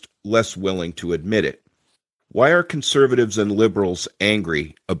just less willing to admit it. Why are conservatives and liberals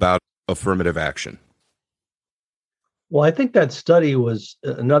angry about affirmative action?" Well, I think that study was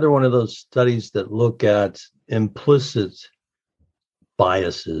another one of those studies that look at implicit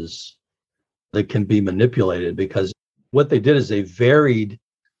biases that can be manipulated, because what they did is they varied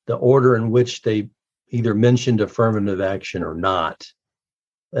the order in which they either mentioned affirmative action or not.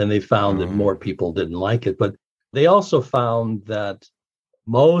 And they found that more people didn't like it. But they also found that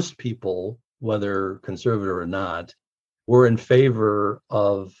most people, whether conservative or not, were in favor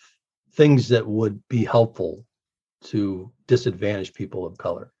of things that would be helpful to disadvantaged people of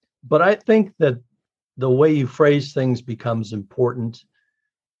color. But I think that the way you phrase things becomes important.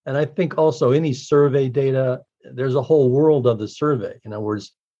 And I think also any survey data, there's a whole world of the survey. In other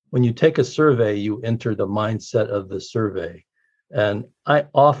words, when you take a survey, you enter the mindset of the survey. And I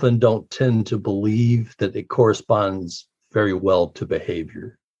often don't tend to believe that it corresponds very well to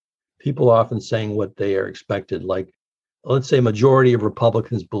behavior. People are often saying what they are expected. Like, let's say a majority of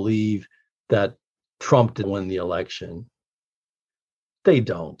Republicans believe that Trump did win the election. They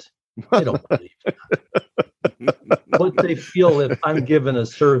don't. They don't believe that. But they feel if I'm given a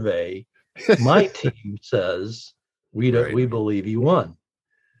survey, my team says we believe he won.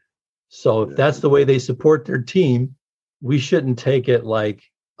 So if that's the way they support their team, we shouldn't take it like,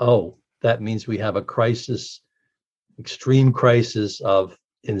 oh, that means we have a crisis, extreme crisis of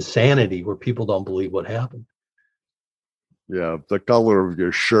insanity where people don't believe what happened. Yeah, the color of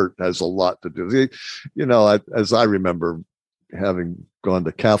your shirt has a lot to do. As I remember having gone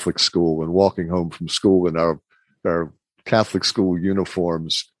to Catholic school and walking home from school in our Catholic school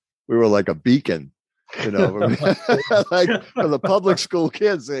uniforms, we were like a beacon, like for the public school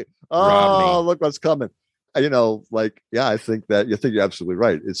kids. Say, "Oh, look what's coming!" I think you're absolutely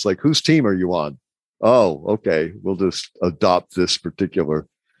right. It's like, whose team are you on? Oh, okay, we'll just adopt this particular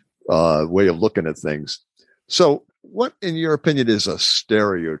way of looking at things. So, what, in your opinion, is a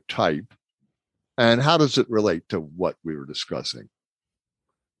stereotype, and how does it relate to what we were discussing?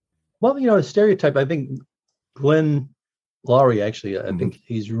 Well, a stereotype, I think Glenn Loury, actually, I think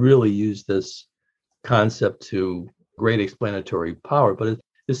he's really used this concept to great explanatory power, but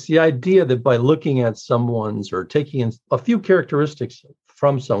it's the idea that by looking at someone's or taking in a few characteristics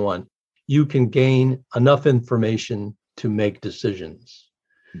from someone, you can gain enough information to make decisions.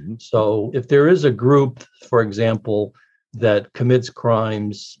 Mm-hmm. So if there is a group, for example, that commits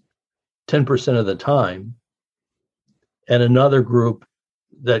crimes 10% of the time, and another group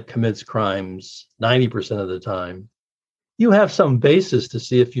that commits crimes 90% of the time, you have some basis to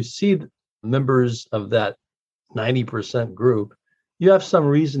see if you see members of that 90% group, you have some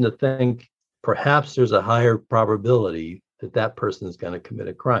reason to think perhaps there's a higher probability that that person is going to commit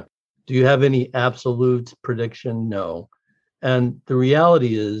a crime. Do you have any absolute prediction? No. And the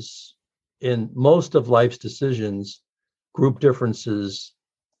reality is, in most of life's decisions, group differences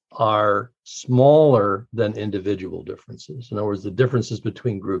are smaller than individual differences. In other words, the differences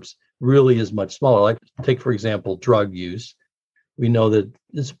between groups really is much smaller. Like, take, for example, drug use. We know that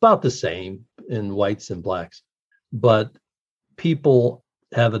it's about the same in whites and blacks, but people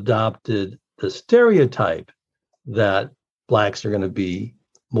have adopted the stereotype that blacks are going to be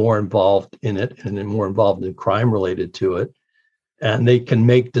more involved in it and more involved in crime related to it. And they can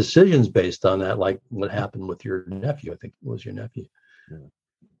make decisions based on that, like what happened with your nephew. I think it was your nephew. Yeah.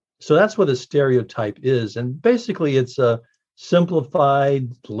 So that's what a stereotype is. And basically, it's a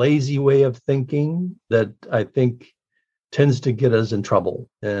simplified, lazy way of thinking that I think tends to get us in trouble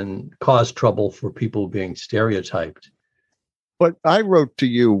and cause trouble for people being stereotyped. But I wrote to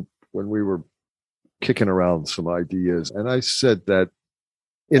you when we were kicking around some ideas, and I said that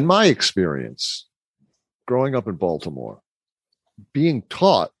in my experience, growing up in Baltimore, being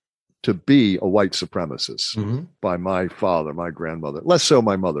taught to be a white supremacist by my father, my grandmother, less so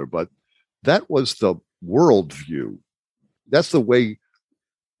my mother, but that was the worldview. That's the way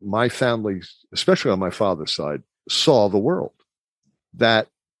my family, especially on my father's side, saw the world. That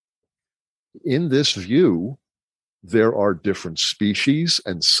in this view, there are different species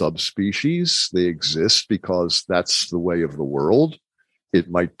and subspecies. They exist because that's the way of the world.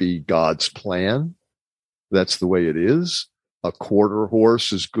 It might be God's plan. That's the way it is. A quarter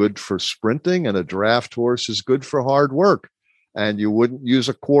horse is good for sprinting and a draft horse is good for hard work. And you wouldn't use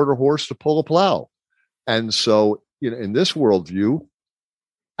a quarter horse to pull a plow. And so, in this worldview,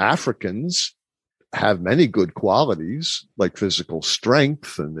 Africans have many good qualities like physical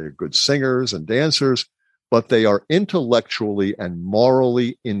strength, and they're good singers and dancers, but they are intellectually and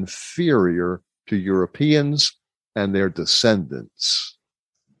morally inferior to Europeans and their descendants.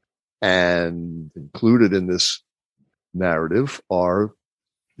 And included in this narrative are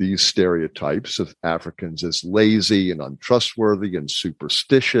these stereotypes of Africans as lazy and untrustworthy and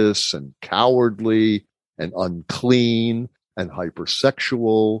superstitious and cowardly and unclean and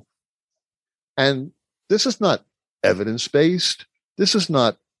hypersexual. And this is not evidence-based. This is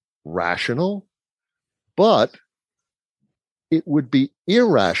not rational, but it would be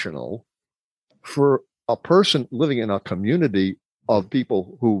irrational for a person living in a community of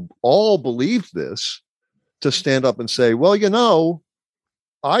people who all believe this to stand up and say, well,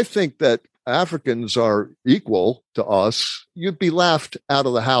 I think that Africans are equal to us. You'd be laughed out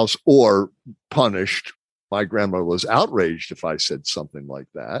of the house or punished. My grandmother was outraged if I said something like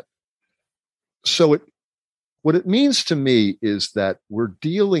that. So what it means to me is that we're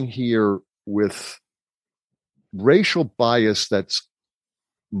dealing here with racial bias that's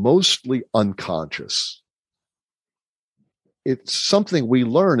mostly unconscious. It's something we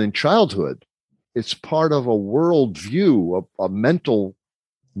learn in childhood. It's part of a worldview, a mental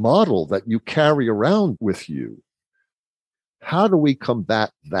model that you carry around with you. How do we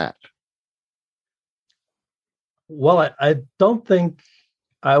combat that? Well, I don't think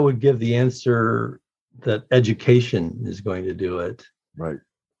I would give the answer that education is going to do it. Right.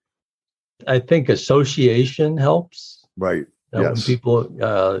 I think association helps. Right. Yes. When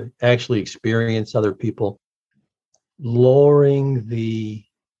people actually experience other people, lowering the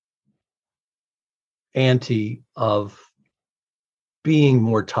ante of being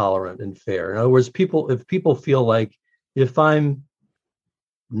more tolerant and fair. In other words, if people feel like if I'm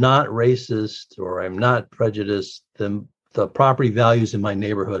not racist or I'm not prejudiced, then the property values in my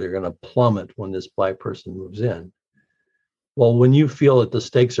neighborhood are going to plummet when this black person moves in. Well, when you feel that the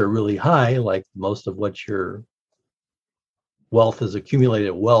stakes are really high, like most of what your wealth is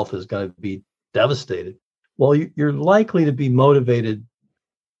accumulated wealth is going to be devastated, well, you're likely to be motivated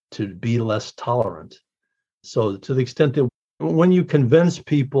to be less tolerant. So to the extent that when you convince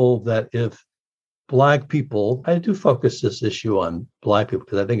people that if black people, I do focus this issue on black people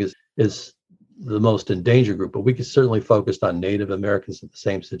because I think is the most endangered group, but we can certainly focus on Native Americans in the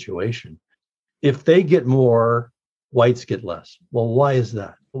same situation. If they get more, whites get less. Well, why is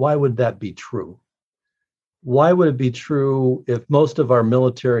that? Why would that be true? Why would it be true if most of our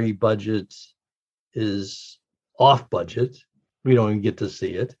military budget is off budget? We don't even get to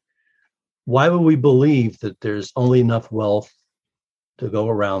see it. Why would we believe that there's only enough wealth to go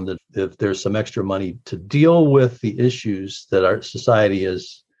around that if there's some extra money to deal with the issues that our society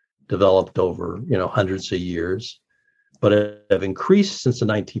has developed over, hundreds of years, but have increased since the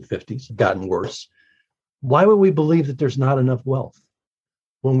 1950s, gotten worse? Why would we believe that there's not enough wealth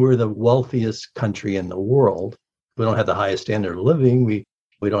when we're the wealthiest country in the world? We don't have the highest standard of living. We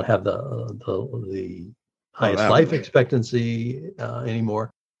don't have the highest life expectancy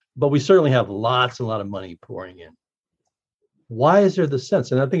anymore, but we certainly have lots and a lot of money pouring in. Why is there the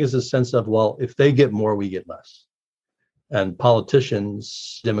sense? And I think it's a sense of, well, if they get more, we get less. And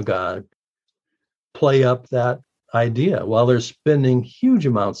politicians, demagogues, play up that idea while they're spending huge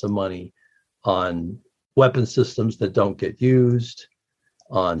amounts of money on weapon systems that don't get used,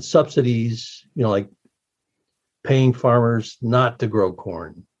 on subsidies, like paying farmers not to grow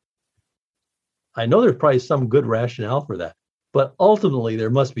corn. I know there's probably some good rationale for that, but ultimately there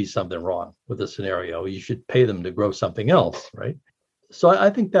must be something wrong with the scenario. You should pay them to grow something else, right? So I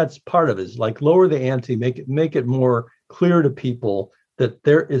think that's part of it, is like lower the ante, make it more clear to people that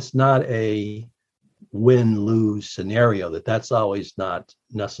there is not a win-lose scenario, that's always not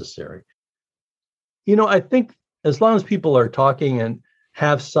necessary. I think as long as people are talking and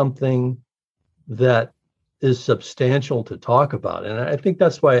have something that is substantial to talk about, and I think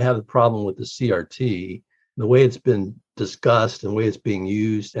that's why I have the problem with the CRT, the way it's been discussed and the way it's being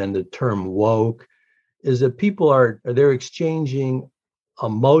used, and the term woke, is that people they're exchanging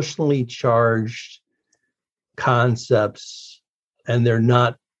emotionally charged concepts, and they're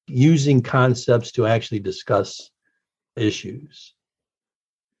not using concepts to actually discuss issues.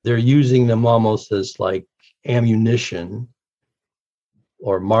 They're using them almost as like ammunition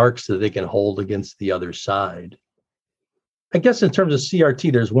or marks that they can hold against the other side. I guess in terms of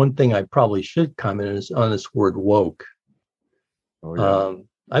CRT, there's one thing I probably should comment on this word woke. Oh, yeah.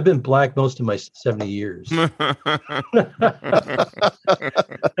 I've been black most of my 70 years. And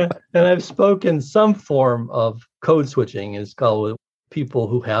I've spoken some form of code switching. It's called people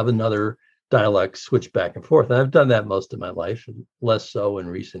who have another dialect switch back and forth. And I've done that most of my life, less so in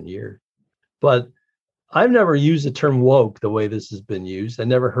recent years. But I've never used the term woke the way this has been used. I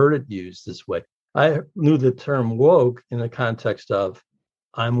never heard it used this way. I knew the term woke in the context of,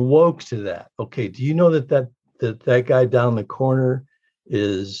 I'm woke to that. Okay, do you know that guy down the corner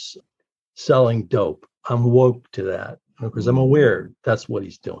is selling dope? I'm woke to that because I'm aware that's what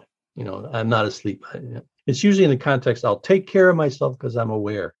he's doing. I'm not asleep. It's usually in the context, I'll take care of myself because I'm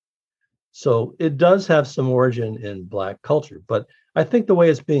aware. So it does have some origin in Black culture, but I think the way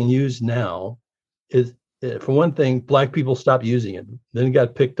it's being used now is, for one thing, Black people stopped using it. Then it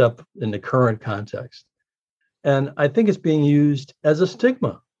got picked up in the current context. And I think it's being used as a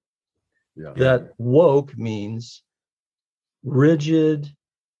stigma. Yeah. That woke means rigid,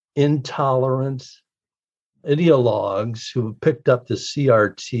 intolerant ideologues who picked up the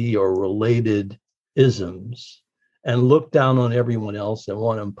CRT or related isms and look down on everyone else and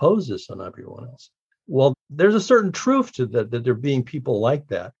want to impose this on everyone else. Well, there's a certain truth to that there being people like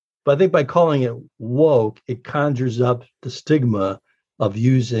that. But I think by calling it woke, it conjures up the stigma of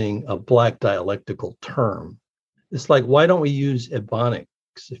using a Black dialectical term. It's like, why don't we use Ebonics?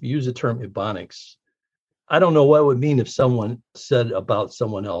 If you use the term Ebonics, I don't know what it would mean if someone said about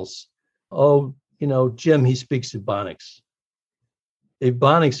someone else, oh, Jim, he speaks Ebonics.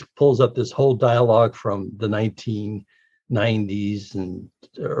 Ebonics pulls up this whole dialogue from the 1990s and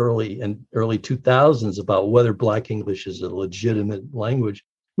early 2000s about whether Black English is a legitimate language.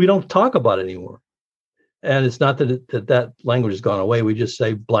 We don't talk about it anymore. And it's not that language has gone away. We just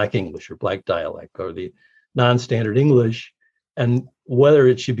say Black English or Black dialect or the non-standard English. And whether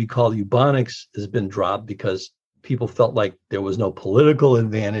it should be called Ebonics has been dropped because people felt like there was no political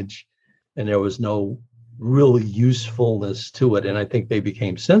advantage and there was no real usefulness to it. And I think they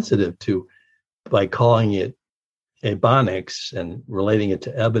became sensitive to, by calling it Ebonics and relating it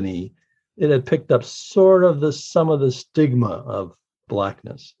to ebony, it had picked up sort of some of the stigma of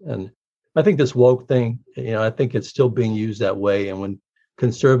Blackness. And I think this woke thing, I think it's still being used that way. And when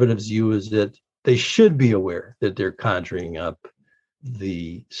conservatives use it, they should be aware that they're conjuring up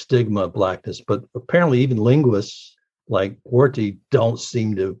the stigma of Blackness. But apparently even linguists like Rorty don't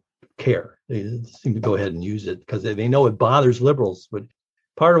seem to care. They seem to go ahead and use it because they know it bothers liberals. But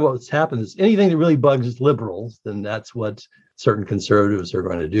part of what's happened is anything that really bugs liberals, then that's what certain conservatives are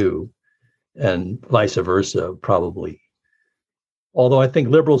going to do, and vice versa, probably. Although I think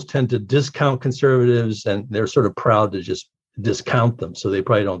liberals tend to discount conservatives and they're sort of proud to just discount them. So they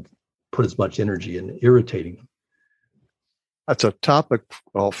probably don't put as much energy in irritating them. That's a topic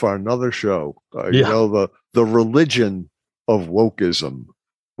for another show. The religion of wokeism,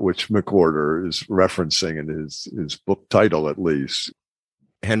 which McWhorter is referencing in his book title, at least.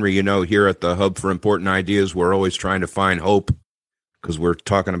 Henry, here at the Hub for Important Ideas, we're always trying to find hope because we're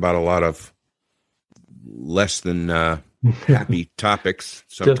talking about a lot of less than happy topics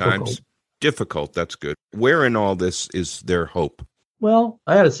sometimes. difficult. That's good. Where in all this is there hope? Well,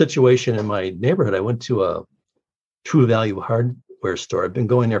 I had a situation in my neighborhood. I went to a True Value hardware store. I've been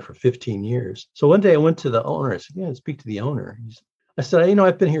going there for 15 years. So one day I went to the owner. I said, yeah, speak to the owner. I said,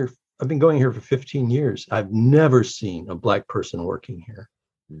 I've been going here for 15 years. I've never seen a Black person working here.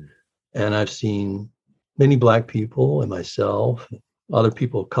 And I've seen many Black people and myself, other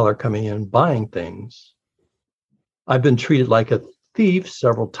people of color coming in, buying things. I've been treated like a thief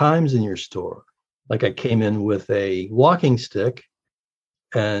several times in your store. Like I came in with a walking stick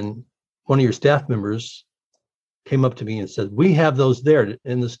and one of your staff members came up to me and said, we have those there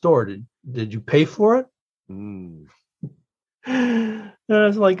in the store. Did you pay for it? And I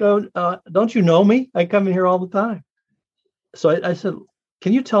was like, don't you know me? I come in here all the time. So I said,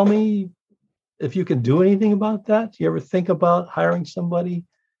 can you tell me if you can do anything about that? Do you ever think about hiring somebody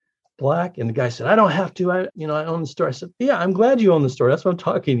Black? And the guy said, I don't have to. I own the store. I said, yeah, I'm glad you own the store. That's why I'm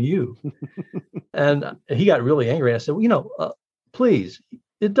talking to you. And he got really angry. I said, well, please,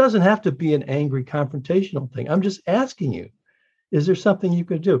 it doesn't have to be an angry confrontational thing. I'm just asking you, is there something you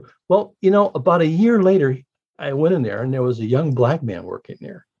could do? Well, about a year later, I went in there and there was a young Black man working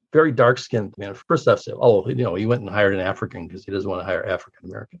there, very dark-skinned man. First I said, he went and hired an African because he doesn't want to hire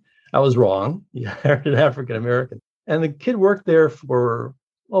African-American. I was wrong. He hired an African-American. And the kid worked there for,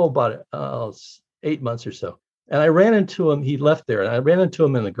 about 8 months or so. And I ran into him. He left there. And I ran into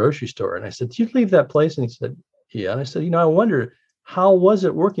him in the grocery store. And I said, did you leave that place? And he said, yeah. And I said, I wonder, how was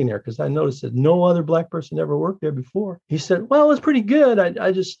it working there? Because I noticed that no other Black person ever worked there before. He said, well, it was pretty good.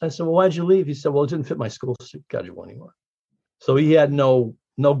 I said, well, why'd you leave? He said, well, it didn't fit my school schedule anymore. So he had no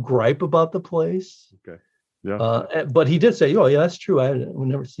gripe about the place. Okay. Yeah. But he did say, oh, yeah, that's true. I would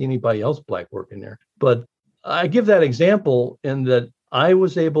never see anybody else Black working there. But I give that example in that I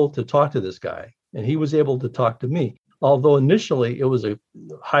was able to talk to this guy and he was able to talk to me. Although initially it was a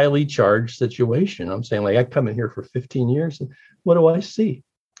highly charged situation. I'm saying, I come in here for 15 years and what do I see?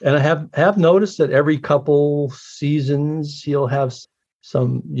 And I have noticed that every couple seasons he'll have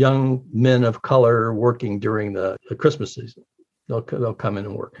some young men of color working during the Christmas season. They'll come in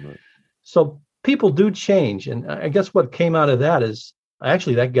and work. Right. So people do change. And I guess what came out of that is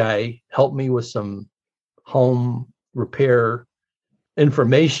actually that guy helped me with some home repair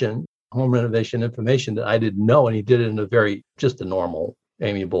information, home renovation information that I didn't know. And he did it in just a normal,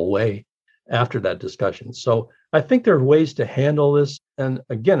 amiable way after that discussion. So I think there are ways to handle this. And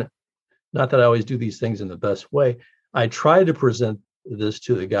again, not that I always do these things in the best way. I try to present this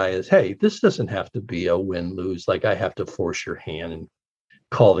to the guy as, hey, this doesn't have to be a win-lose. Like I have to force your hand and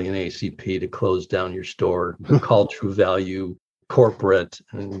call the NAACP to close down your store, call True Value corporate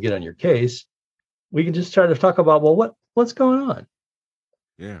and get on your case. We can just try to talk about, well, what's going on?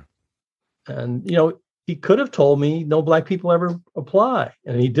 Yeah. And, he could have told me no Black people ever apply.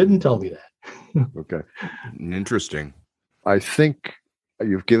 And he didn't tell me that. Okay. Interesting. I think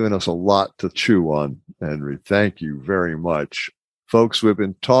you've given us a lot to chew on, Henry. Thank you very much. Folks, we've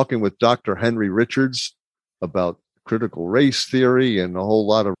been talking with Dr. Henry Richards about critical race theory and a whole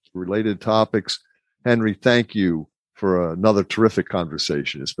lot of related topics. Henry, thank you for another terrific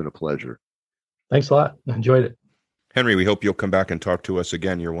conversation. It's been a pleasure. Thanks a lot. I enjoyed it. Henry, we hope you'll come back and talk to us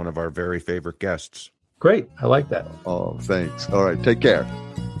again. You're one of our very favorite guests. Great. I like that. Oh, thanks. All right. Take care.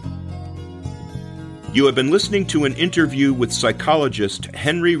 You have been listening to an interview with psychologist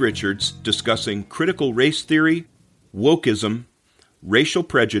Henry Richards discussing critical race theory, wokeism, racial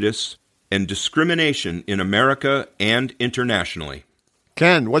prejudice, and discrimination in America and internationally.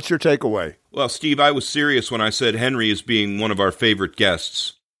 Ken, what's your takeaway? Well, Steve, I was serious when I said Henry is being one of our favorite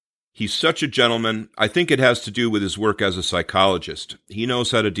guests. He's such a gentleman. I think it has to do with his work as a psychologist. He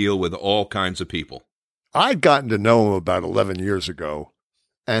knows how to deal with all kinds of people. I'd gotten to know him about 11 years ago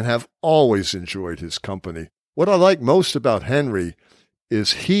and have always enjoyed his company. What I like most about Henry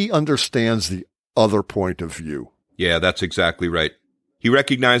is he understands the other point of view. Yeah, that's exactly right. He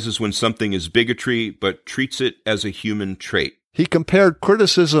recognizes when something is bigotry, but treats it as a human trait. He compared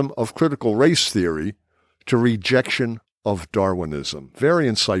criticism of critical race theory to rejection of Darwinism. Very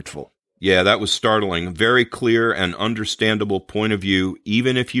insightful. Yeah, that was startling. Very clear and understandable point of view,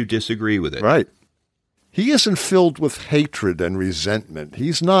 even if you disagree with it. Right. He isn't filled with hatred and resentment.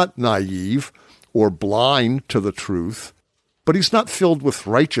 He's not naive or blind to the truth, but he's not filled with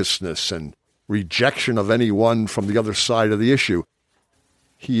righteousness and rejection of anyone from the other side of the issue.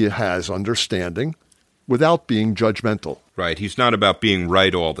 He has understanding without being judgmental. Right. He's not about being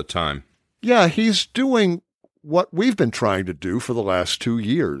right all the time. Yeah, he's doing what we've been trying to do for the last 2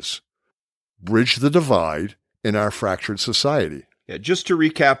 years. Bridge the divide in our fractured society. Yeah, just to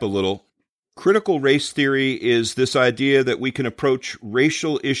recap a little, Critical race theory is this idea that we can approach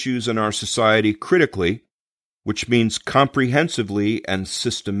racial issues in our society critically, which means comprehensively and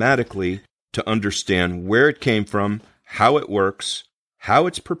systematically to understand where it came from, how it works, how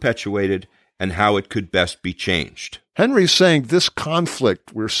it's perpetuated, and how it could best be changed. Henry's saying this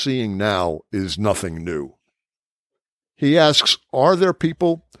conflict we're seeing now is nothing new. He asks, are there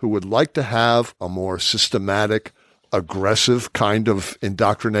people who would like to have a more systematic, aggressive kind of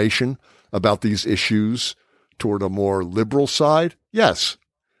indoctrination about these issues toward a more liberal side? Yes.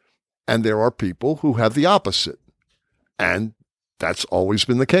 And there are people who have the opposite. And that's always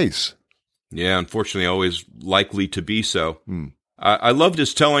been the case. Yeah, unfortunately, always likely to be so. I loved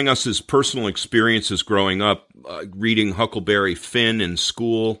his telling us his personal experiences growing up, reading Huckleberry Finn in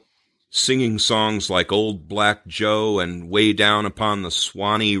school, singing songs like Old Black Joe and Way Down Upon the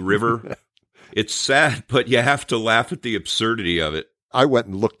Swanee River. It's sad, but you have to laugh at the absurdity of it. I went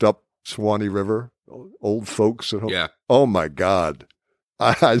and looked up Swanee River, old folks at home. Yeah. Oh, my God.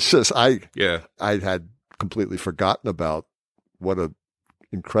 I had completely forgotten about what a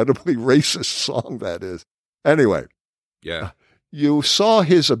incredibly racist song that is. Anyway. Yeah. You saw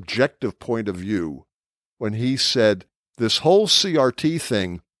his objective point of view when he said this whole CRT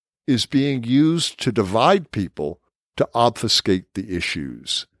thing is being used to divide people to obfuscate the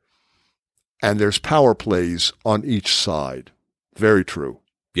issues. And there's power plays on each side. Very true.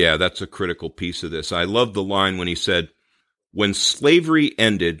 Yeah, that's a critical piece of this. I love the line when he said, when slavery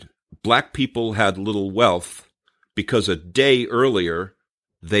ended, black people had little wealth because a day earlier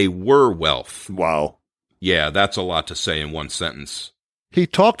they were wealth. Wow. Yeah, that's a lot to say in one sentence. He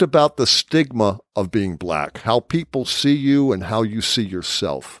talked about the stigma of being black, how people see you and how you see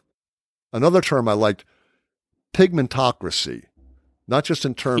yourself. Another term I liked, pigmentocracy. Not just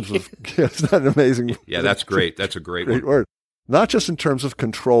in terms of, isn't that amazing? Yeah, that's great. That's a great word. Not just in terms of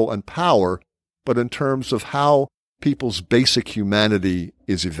control and power, but in terms of how people's basic humanity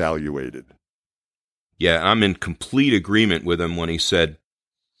is evaluated. Yeah, I'm in complete agreement with him when he said,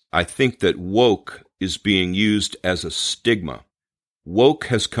 I think that woke is being used as a stigma. Woke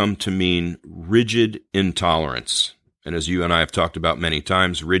has come to mean rigid intolerance. And as you and I have talked about many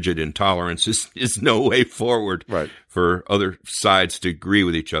times, rigid intolerance is no way forward for other sides to agree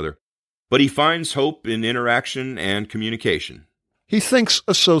with each other. But he finds hope in interaction and communication. He thinks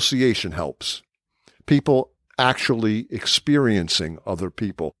association helps. People actually experiencing other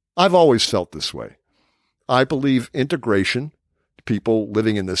people. I've always felt this way. I believe integration, people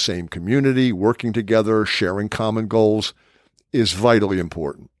living in the same community, working together, sharing common goals, is vitally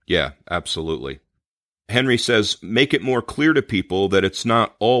important. Yeah, absolutely. Henry says, make it more clear to people that it's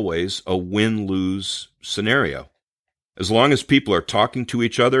not always a win-lose scenario. As long as people are talking to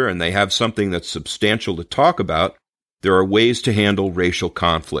each other and they have something that's substantial to talk about, there are ways to handle racial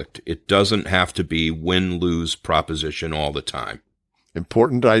conflict. It doesn't have to be win-lose proposition all the time.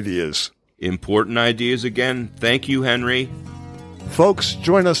 Important ideas. Important ideas again. Thank you, Henry. Folks,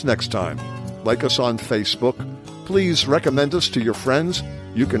 join us next time. Like us on Facebook. Please recommend us to your friends.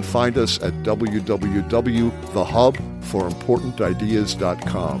 You can find us at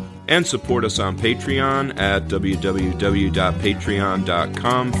www.thehubforimportantideas.com. And support us on Patreon at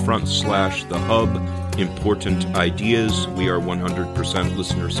www.patreon.com/thehub-important-ideas. We are 100%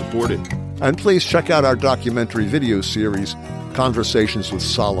 listener supported. And please check out our documentary video series, Conversations with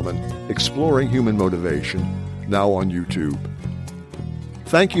Solomon, Exploring Human Motivation, now on YouTube.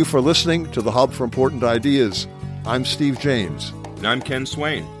 Thank you for listening to The Hub for Important Ideas. I'm Steve James. And I'm Ken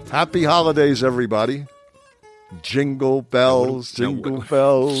Swain. Happy holidays, everybody. Jingle bells, jingle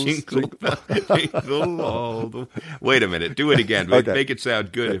bells. Jingle bells, jingle all the way. Wait a minute. Do it again. Okay. Make it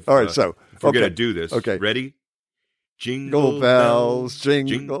sound good. If, all right, so if we're going to do this. Okay. Ready? Jingle bells,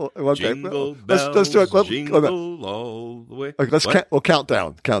 jingle. Okay. Jingle bells, let's do it. jingle all the way. Okay, we'll count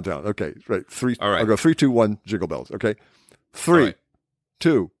down. Okay, right. Three. All right. I'll go 3, 2, 1. Jingle bells. Okay. 3,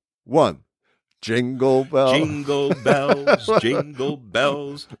 2, 1. Jingle bells. Jingle bells, jingle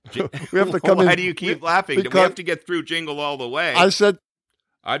bells. We have to come in. Why do you keep laughing? Do we have to get through Jingle All the Way? I said,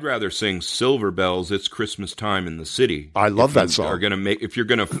 I'd rather sing Silver Bells, It's Christmas Time in the City. I love that song. If you're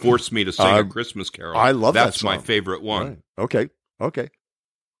going to force me to sing a Christmas carol, I love that song. That's my favorite one. Right. Okay.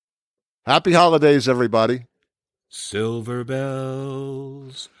 Happy holidays, everybody. Silver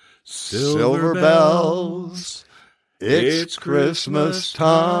bells, silver bells. It's Christmas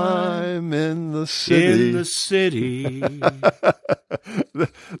time in the city. In the city.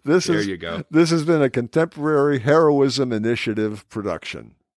 You go. This has been a Contemporary Heroism Initiative production.